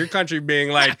have to your country being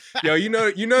like, yo, you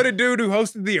know the dude who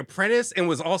hosted The Apprentice and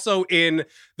was also in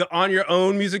the On Our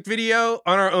Own music video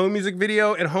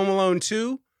and Home Alone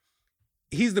 2?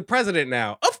 He's the president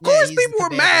now. Of course people were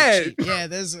mad. Yeah,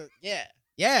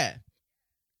 yeah.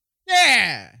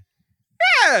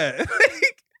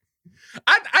 Like,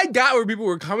 I got where people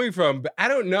were coming from, but I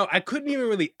don't know. I couldn't even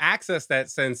really access that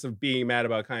sense of being mad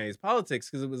about Kanye's politics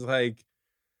because it was like,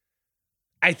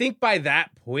 I think by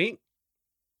that point,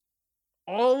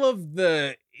 all of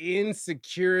the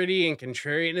insecurity and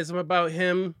contrarianism about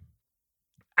him,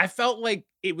 I felt like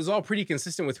it was all pretty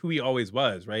consistent with who he always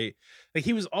was, right? Like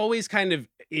he was always kind of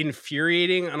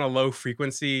infuriating on a low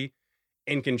frequency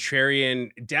and contrarian,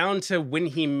 down to when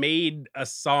he made a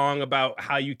song about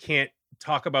how you can't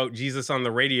talk about Jesus on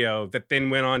the radio that then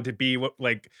went on to be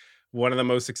like one of the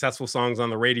most successful songs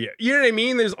on the radio. You know what I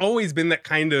mean? There's always been that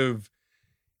kind of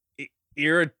I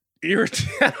don't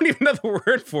even know the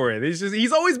word for it. It's just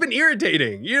he's always been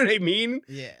irritating. You know what I mean?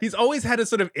 Yeah. He's always had a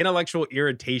sort of intellectual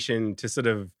irritation to sort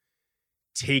of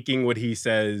taking what he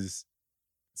says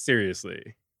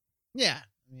seriously. Yeah.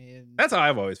 I mean, that's how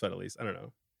I've always felt, at least. I don't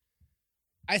know.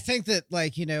 I think that,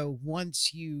 like, you know,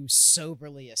 once you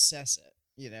soberly assess it,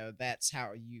 you know, that's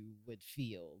how you would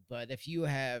feel. But if you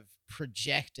have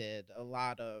projected a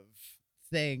lot of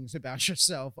things about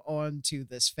yourself onto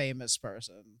this famous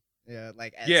person,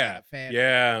 like as a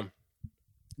fan,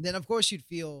 then of course you'd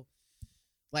feel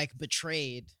like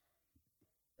betrayed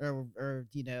or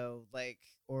you know, like,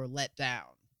 or let down.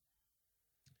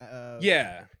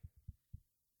 I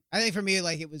think for me,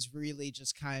 like, it was really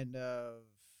just kind of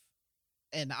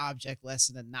an object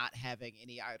lesson in not having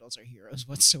any idols or heroes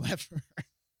whatsoever.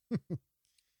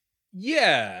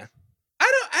 Yeah.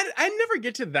 I never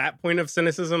get to that point of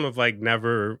cynicism of like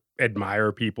never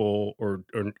admire people or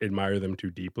admire them too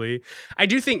deeply. I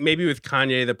do think maybe with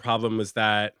Kanye, the problem was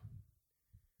that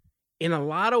in a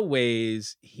lot of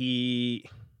ways, he's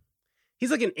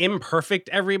like an imperfect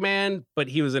everyman, but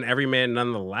he was an everyman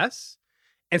nonetheless.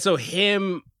 And so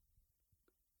him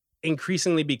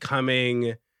increasingly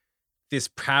becoming this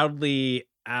proudly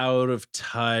out of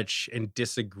touch and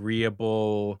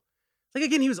disagreeable. Like,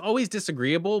 again, he was always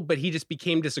disagreeable, but he just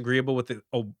became disagreeable with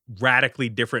a radically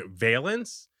different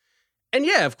valence. And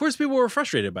yeah, of course, people were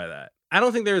frustrated by that. I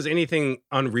don't think there was anything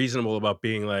unreasonable about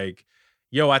being like,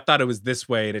 yo, I thought it was this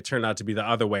way and it turned out to be the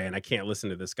other way and I can't listen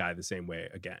to this guy the same way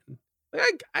again.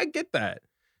 Like, I get that.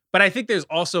 But I think there's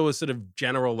also a sort of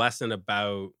general lesson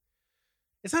about,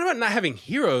 it's not about not having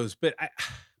heroes, but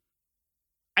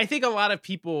I think a lot of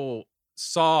people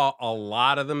saw a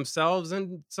lot of themselves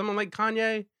in someone like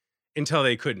Kanye until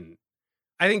they couldn't.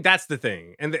 I think that's the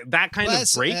thing. And that kind of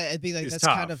break it'd be like, is that's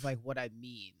tough. kind of like what I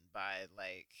mean by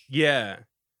like,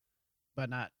 but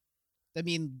not, I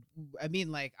mean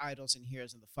like idols and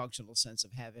heroes in the functional sense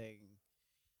of having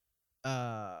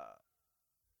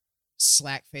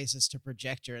slack faces to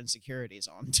project your insecurities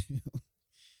onto.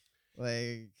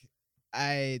 Like,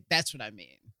 that's what I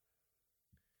mean.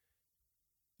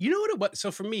 You know what it was?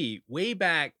 So for me, way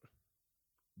back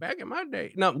in my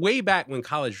day, way back when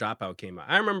College Dropout came out,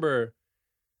 I remember,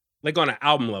 like, on an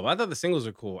album level, I thought the singles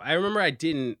were cool. I remember I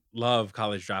didn't love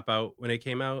College Dropout when it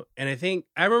came out. And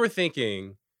I remember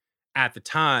thinking at the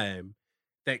time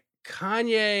that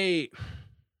Kanye,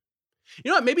 you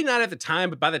know what? Maybe not at the time,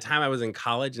 but by the time I was in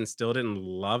college and still didn't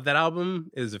love that album,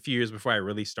 it was a few years before I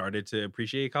really started to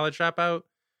appreciate College Dropout.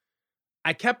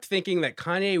 I kept thinking that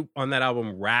Kanye on that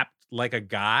album rapped like a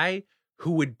guy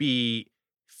who would be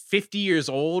 50 years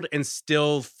old and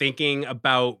still thinking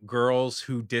about girls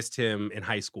who dissed him in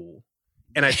high school.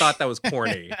 And I thought that was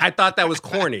corny.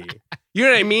 You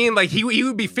know what I mean? Like he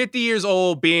would be 50 years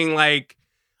old being like,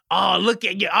 oh, look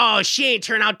at you. Oh, she ain't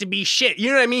turned out to be shit.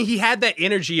 You know what I mean? He had that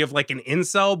energy of like an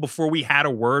incel before we had a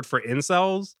word for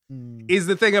incels, is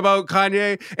the thing about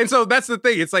Kanye. And so that's the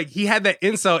thing. It's like he had that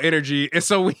incel energy. And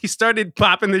so when he started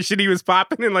popping the shit he was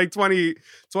popping in like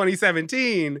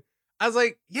 2017, I was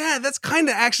like, yeah, that's kind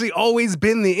of actually always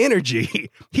been the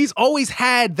energy. He's always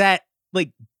had that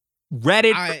like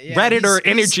Redditor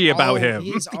energy about him.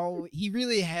 He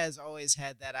really has always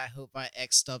had that I hope my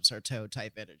ex stubs her toe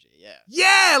type energy. Yeah.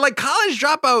 Yeah, like College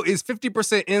Dropout is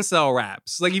 50% incel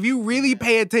raps. Like if you really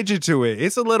pay attention to it,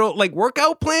 it's a little like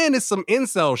Workout Plan is some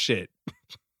incel shit.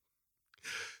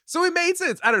 So it made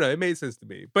sense. I don't know. It made sense to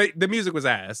me. But the music was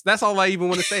ass. That's all I even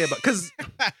want to say about because all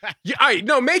right,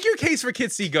 no, make your case for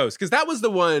Kids See Ghosts, because that was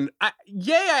the one I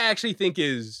actually think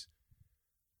is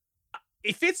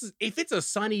if it's a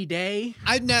sunny day,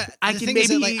 I can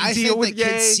maybe deal with Ye.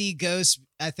 Kids See Ghosts.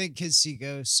 I think Kids See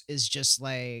Ghosts is just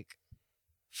like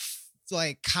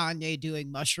Kanye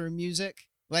doing mushroom music,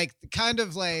 like kind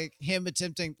of like him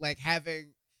attempting like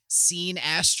having seen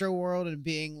Astroworld and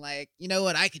being like, you know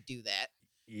what, I could do that.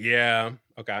 Yeah.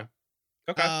 Okay.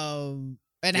 And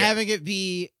having it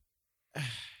be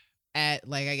at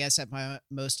like I guess at my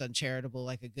most uncharitable,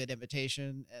 like a good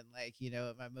imitation, and like you know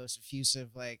at my most effusive,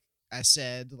 like I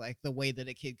said, like the way that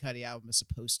a Kid Cudi album is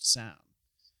supposed to sound.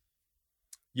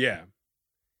 Yeah.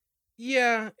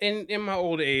 Yeah. And in my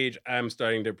old age, I'm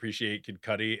starting to appreciate Kid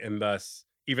Cudi, and thus,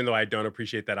 even though I don't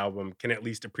appreciate that album, can at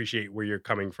least appreciate where you're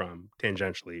coming from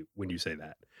tangentially when you say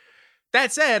that.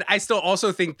 That said, I still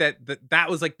also think that that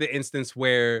was like the instance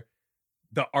where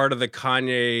the Art of the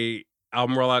Kanye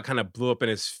album rollout kind of blew up in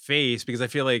his face, because I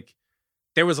feel like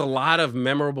there was a lot of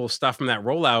memorable stuff from that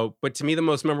rollout, but to me, the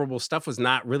most memorable stuff was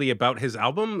not really about his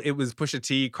album. It was Pusha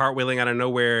T cartwheeling out of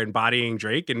nowhere, embodying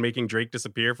Drake and making Drake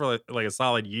disappear for like a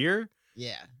solid year.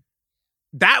 Yeah.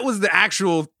 That was the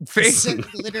actual thing.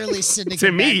 Literally sending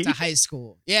him back to high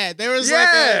school. Yeah, there was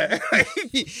like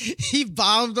he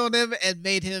bombed on him and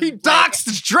made him. He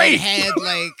doxed Drake. He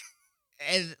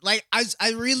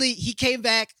came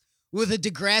back with a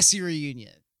Degrassi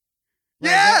reunion.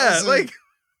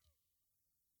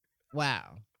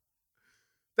 Wow.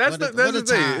 That's the thing.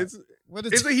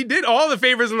 It's like he did all the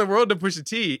favors in the world to Pusha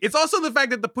T. It's also the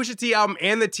fact that the Pusha T album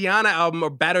and the Tiana album are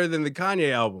better than the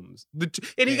Kanye albums.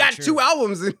 And he got two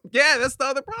albums. And yeah, that's the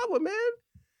other problem, man.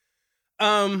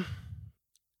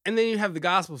 And then you have the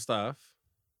gospel stuff.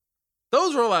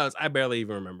 Those rollouts, I barely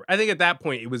even remember. I think at that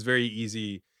point, it was very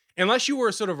easy. Unless you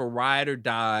were sort of a ride or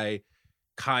die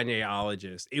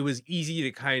Kanye-ologist, it was easy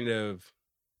to kind of,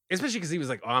 especially because he was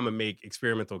like, oh, I'm going to make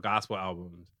experimental gospel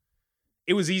albums.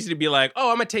 It was easy to be like,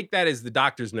 oh, I'm going to take that as the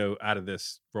doctor's note out of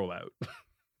this rollout.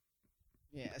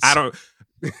 Yes.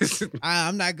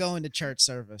 I'm not going to church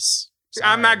service. Sorry.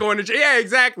 I'm not going to church. Yeah,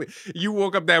 exactly. You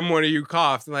woke up that morning, you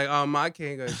coughed, and like, I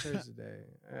can't go to church today.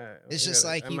 It's just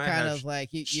like you kind of like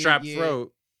strap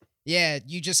throat. Yeah,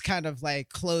 you just kind of like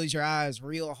close your eyes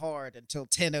real hard until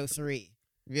 10:03.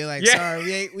 You're like,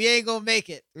 sorry, we ain't gonna make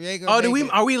it.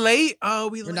 Are we late?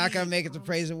 We're not gonna make it to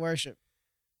praise and worship.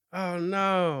 Oh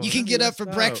no! You can get up for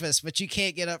breakfast, but you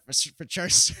can't get up for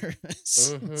church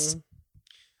service. Mm-hmm.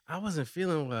 I wasn't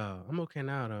feeling well. I'm okay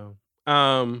now though.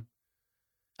 I'm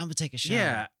gonna take a shower.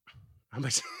 Yeah, I'm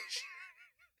gonna. Thank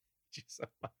you so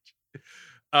much.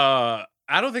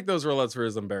 I don't think those rollouts were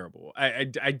as unbearable.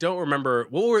 I don't remember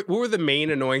what were the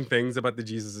main annoying things about the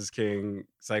Jesus is King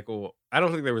cycle. I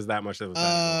don't think there was that much that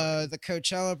was. The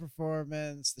Coachella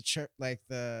performance, the church, like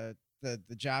the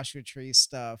Joshua Tree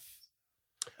stuff.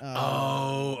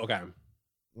 Okay.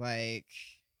 Like,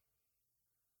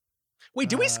 wait,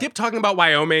 did we skip talking about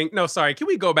Wyoming? No, sorry. Can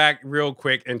we go back real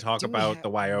quick and talk about the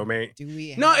Wyoming?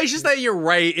 No, it's just that you're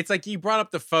right. It's like you brought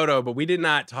up the photo, but we did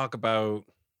not talk about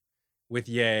with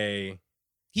Ye.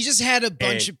 He just had a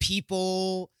bunch of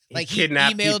people. Like he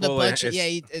emailed a bunch of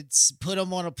it's put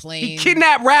them on a plane. He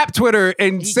kidnapped rap Twitter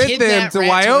and sent them to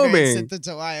Wyoming. Sent them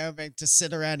to Wyoming to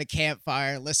sit around a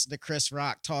campfire and listen to Chris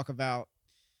Rock talk about.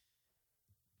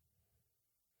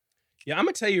 Yeah, I'm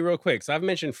gonna tell you real quick. So I've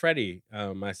mentioned Freddie,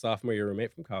 my sophomore year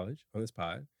roommate from college, on this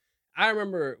pod. I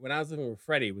remember when I was living with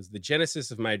Freddie was the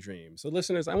genesis of my dream. So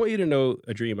listeners, I want you to know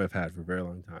a dream I've had for a very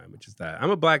long time, which is that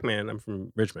I'm a black man. I'm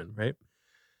from Richmond, right?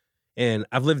 And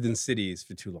I've lived in cities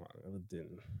for too long. I lived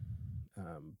in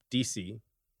DC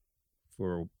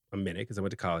for a minute because I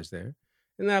went to college there.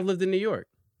 And then I've lived in New York.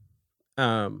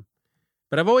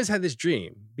 But I've always had this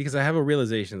dream because I have a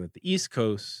realization that the East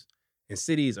Coast and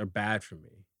cities are bad for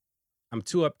me. I'm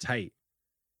too uptight.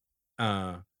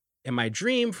 And my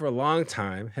dream for a long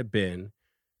time had been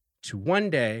to one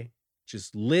day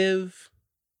just live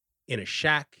in a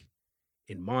shack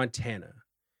in Montana.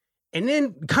 And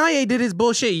then Kanye did his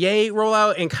bullshit Ye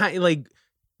rollout and kind of like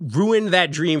ruined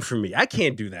that dream for me. I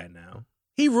can't do that now.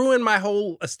 He ruined my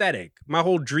whole aesthetic, my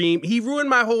whole dream. He ruined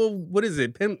my whole, what is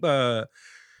it?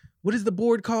 What is the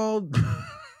board called?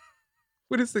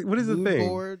 what is the Mood thing?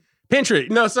 board. Pinterest.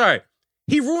 No, sorry.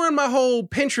 He ruined my whole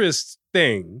Pinterest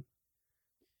thing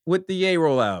with the Ye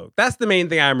rollout. That's the main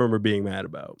thing I remember being mad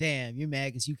about. Damn, you mad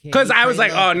because you can't. Because I was pray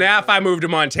like, love oh, now people. if I move to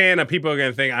Montana, people are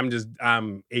gonna think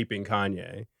I'm aping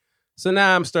Kanye. So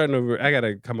now I'm starting over. I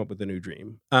gotta come up with a new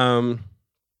dream.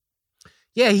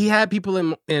 Yeah, he had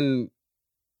people in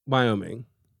Wyoming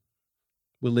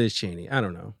with Liz Cheney. I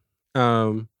don't know.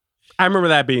 I remember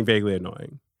that being vaguely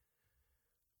annoying.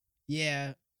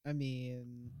 Yeah, I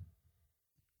mean,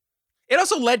 It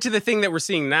also led to the thing that we're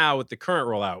seeing now with the current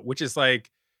rollout, which is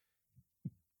like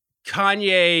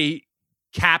Kanye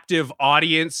captive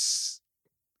audience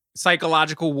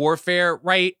psychological warfare,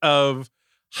 right? Of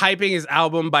hyping his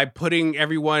album by putting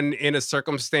everyone in a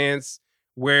circumstance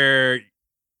where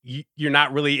you're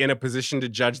not really in a position to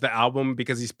judge the album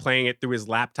because he's playing it through his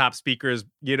laptop speakers,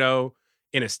 you know,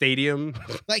 in a stadium.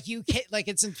 like you can't, like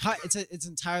it's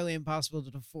entirely impossible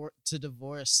to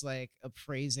divorce like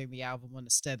appraising the album on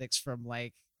aesthetics from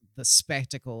like the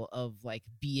spectacle of like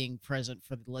being present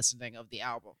for the listening of the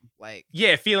album. Like,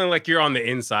 Yeah, feeling like you're on the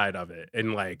inside of it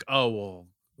and like, oh well,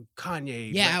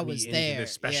 Kanye. Yeah, let I me was into there.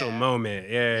 this special Yeah. moment.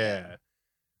 Yeah. Yeah.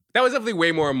 That was definitely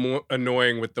way more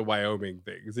annoying with the Wyoming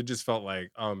thing. Because it just felt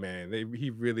like, oh man, he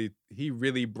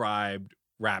really bribed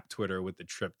rap Twitter with the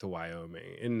trip to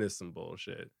Wyoming. Isn't this some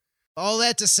bullshit? all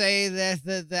that to say that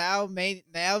the album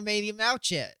made him out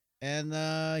yet,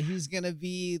 and he's gonna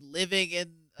be living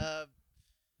in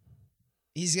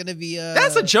he's gonna be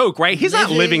That's a joke, right? He's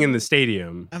not living in the living-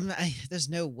 stadium. there's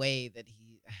no way that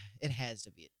it has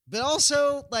to be. But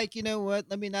also, like, you know what?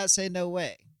 Let me not say no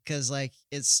way, because like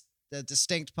it's a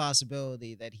distinct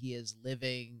possibility that he is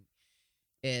living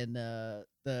in the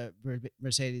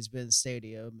Mercedes-Benz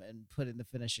Stadium and putting the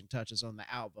finishing touches on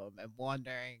the album and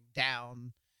wandering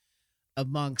down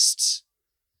amongst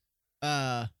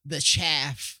the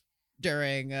chaff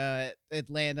during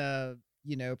Atlanta,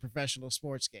 you know, professional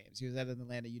sports games. He was at an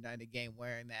Atlanta United game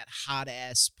wearing that hot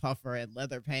ass puffer and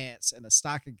leather pants and a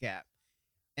stocking cap.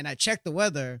 And I checked the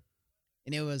weather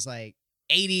and it was like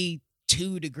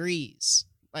 82 degrees.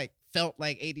 Like felt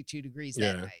like 82 degrees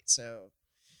that Yeah. night. So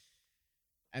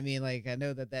I mean, like, I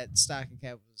know that stocking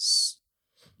cap was,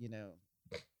 you know,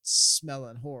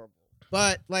 smelling horrible.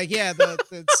 But like, yeah,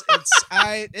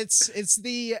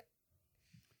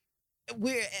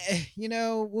 you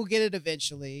know, we'll get it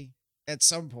eventually at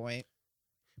some point.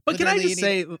 But can I Literally just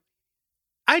say,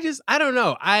 I don't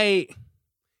know.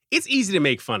 It's easy to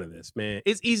make fun of this, man.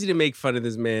 It's easy to make fun of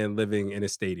this man living in a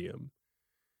stadium.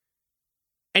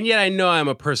 And yet I know I'm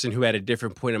a person who at a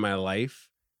different point in my life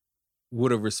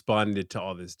would have responded to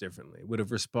all this differently, would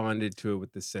have responded to it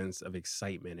with the sense of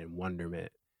excitement and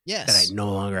wonderment that Yes. I no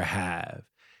longer have.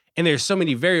 And there's so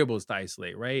many variables to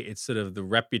isolate, right? It's sort of the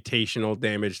reputational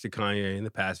damage to Kanye in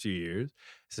the past few years.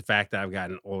 It's the fact that I've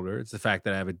gotten older. It's the fact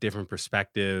that I have a different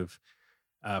perspective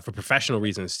for professional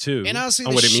reasons too, And also on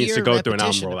the what it means to sheer go through an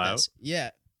album repetition of rollout. this. Yeah.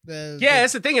 Yeah,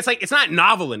 that's the thing. It's like it's not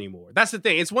novel anymore. That's the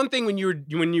thing. It's one thing when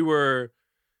you were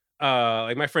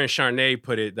like my friend Charnay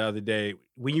put it the other day,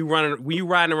 when you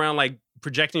riding around like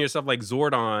projecting yourself like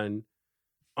Zordon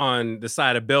on the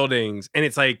side of buildings, and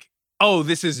it's like, oh,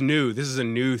 this is new. This is a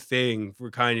new thing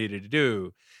for Kanye to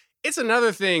do. It's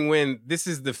another thing when this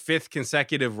is the 5th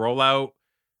consecutive rollout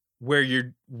where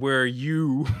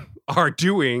you are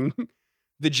doing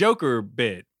the Joker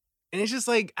bit. And it's just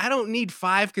like, I don't need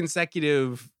 5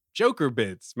 consecutive Joker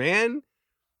bits, man.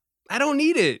 I don't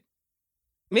need it.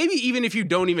 Maybe even if you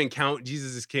don't even count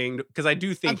Jesus is King, because I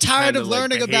do think I'm tired of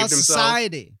learning about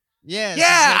society. Yeah.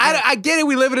 I get it.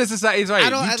 We live in a society. It's right.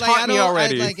 You taught me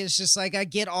already. It's just like I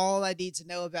get all I need to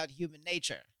know about human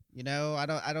nature. You know, I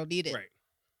don't need it. Right.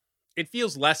 It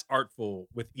feels less artful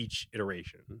with each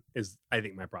iteration, is I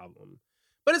think my problem.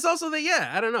 But it's also that,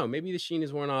 yeah, I don't know. Maybe the sheen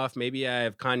is worn off. Maybe I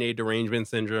have Kanye derangement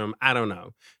syndrome. I don't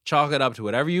know. Chalk it up to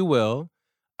whatever you will.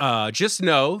 Just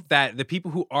know that the people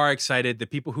who are excited, the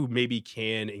people who maybe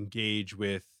can engage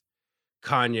with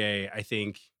Kanye, I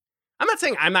think, I'm not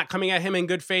saying I'm not coming at him in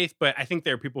good faith, but I think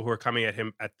there are people who are coming at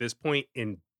him at this point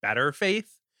in better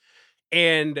faith.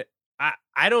 And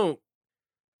none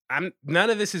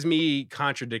of this is me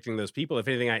contradicting those people. If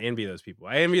anything, I envy those people.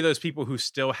 I envy those people who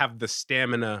still have the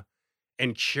stamina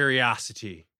and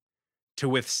curiosity to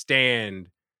withstand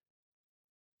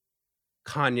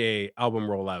Kanye album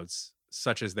rollouts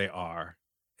such as they are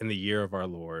in the year of our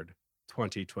Lord,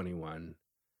 2021.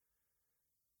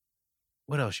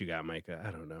 What else you got, Micah? I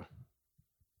don't know.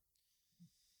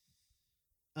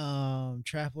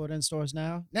 Trap Lord in stores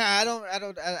now? No, I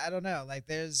don't know. Like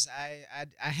I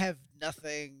have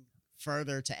nothing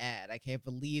further to add. I can't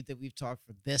believe that we've talked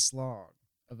for this long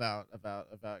about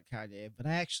Kanye, but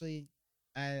I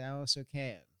also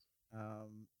can.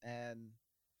 And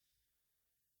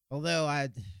although I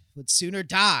would sooner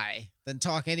die than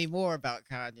talk any more about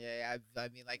Kanye, I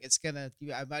mean, like I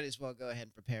might as well go ahead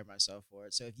and prepare myself for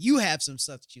it. So if you have some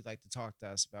stuff that you'd like to talk to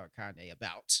us about Kanye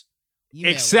about,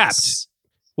 email us.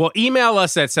 Well, email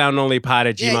us at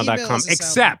soundonlypod@gmail.com.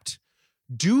 Except,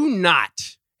 do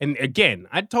not, and again,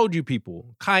 I told you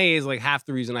people, Kanye is like half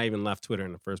the reason I even left Twitter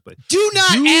in the first place. Do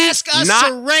not ask us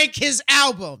to rank his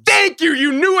albums. Thank you.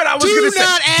 You knew what I was going to say.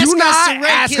 Do not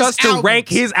ask us to rank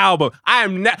his album. I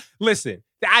am not. Listen,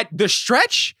 the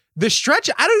stretch, I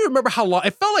don't even remember how long.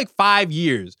 It felt like 5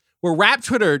 years where Rap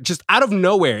Twitter just out of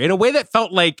nowhere, in a way that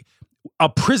felt like a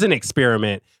prison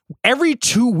experiment, every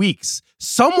 2 weeks,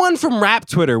 someone from Rap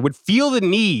Twitter would feel the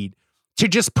need to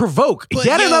just provoke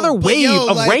another wave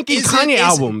of ranking Kanye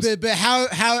albums. But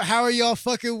how are y'all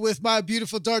fucking with My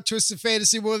Beautiful Dark Twisted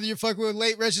Fantasy more than you're fucking with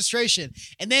Late Registration?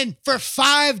 And then for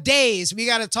 5 days, we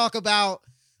got to talk about,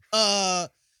 we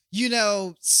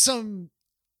got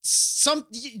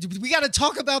to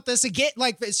talk about this again.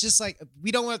 Like, it's just like, we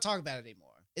don't want to talk about it anymore.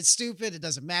 It's stupid. It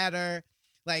doesn't matter.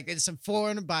 Like, it's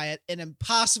informed by an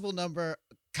impossible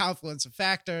confluence of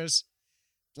factors.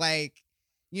 Like,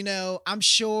 I'm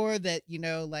sure that,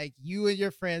 like you and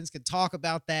your friends can talk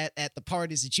about that at the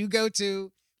parties that you go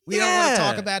to. We don't want to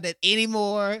talk about it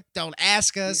anymore. Don't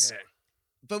ask us. Yeah.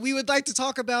 But we would like to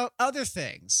talk about other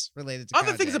things related to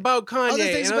other Kanye. things about Kanye. Other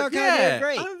things about Kanye are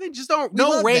great. Other things, just don't,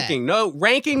 no ranking. That. No,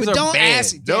 rankings but are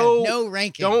banned. No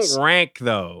rankings. Don't rank,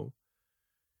 though.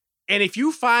 And if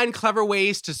you find clever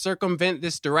ways to circumvent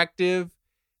this directive,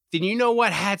 then you know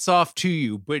what? Hats off to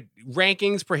you. But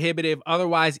rankings prohibitive.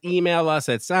 Otherwise, email us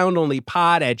at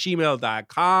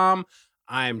soundonlypod@gmail.com.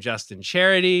 I'm Justin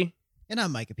Charity. And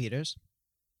I'm Micah Peters.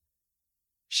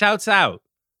 Shouts out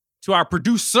to our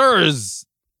producers,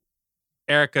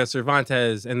 Erica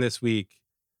Cervantes, and this week,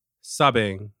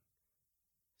 subbing,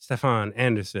 Stefan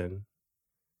Anderson.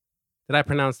 Did I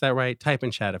pronounce that right? Type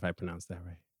in chat if I pronounced that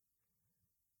right.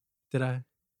 Did I?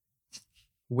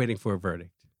 Waiting for a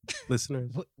verdict.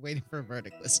 Listeners? Waiting for a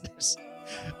verdict, listeners.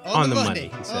 On the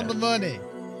money. On the money.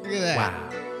 Look at that. Wow.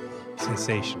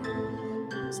 Sensational. /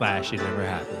 it never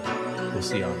happened. We'll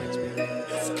see y'all next week.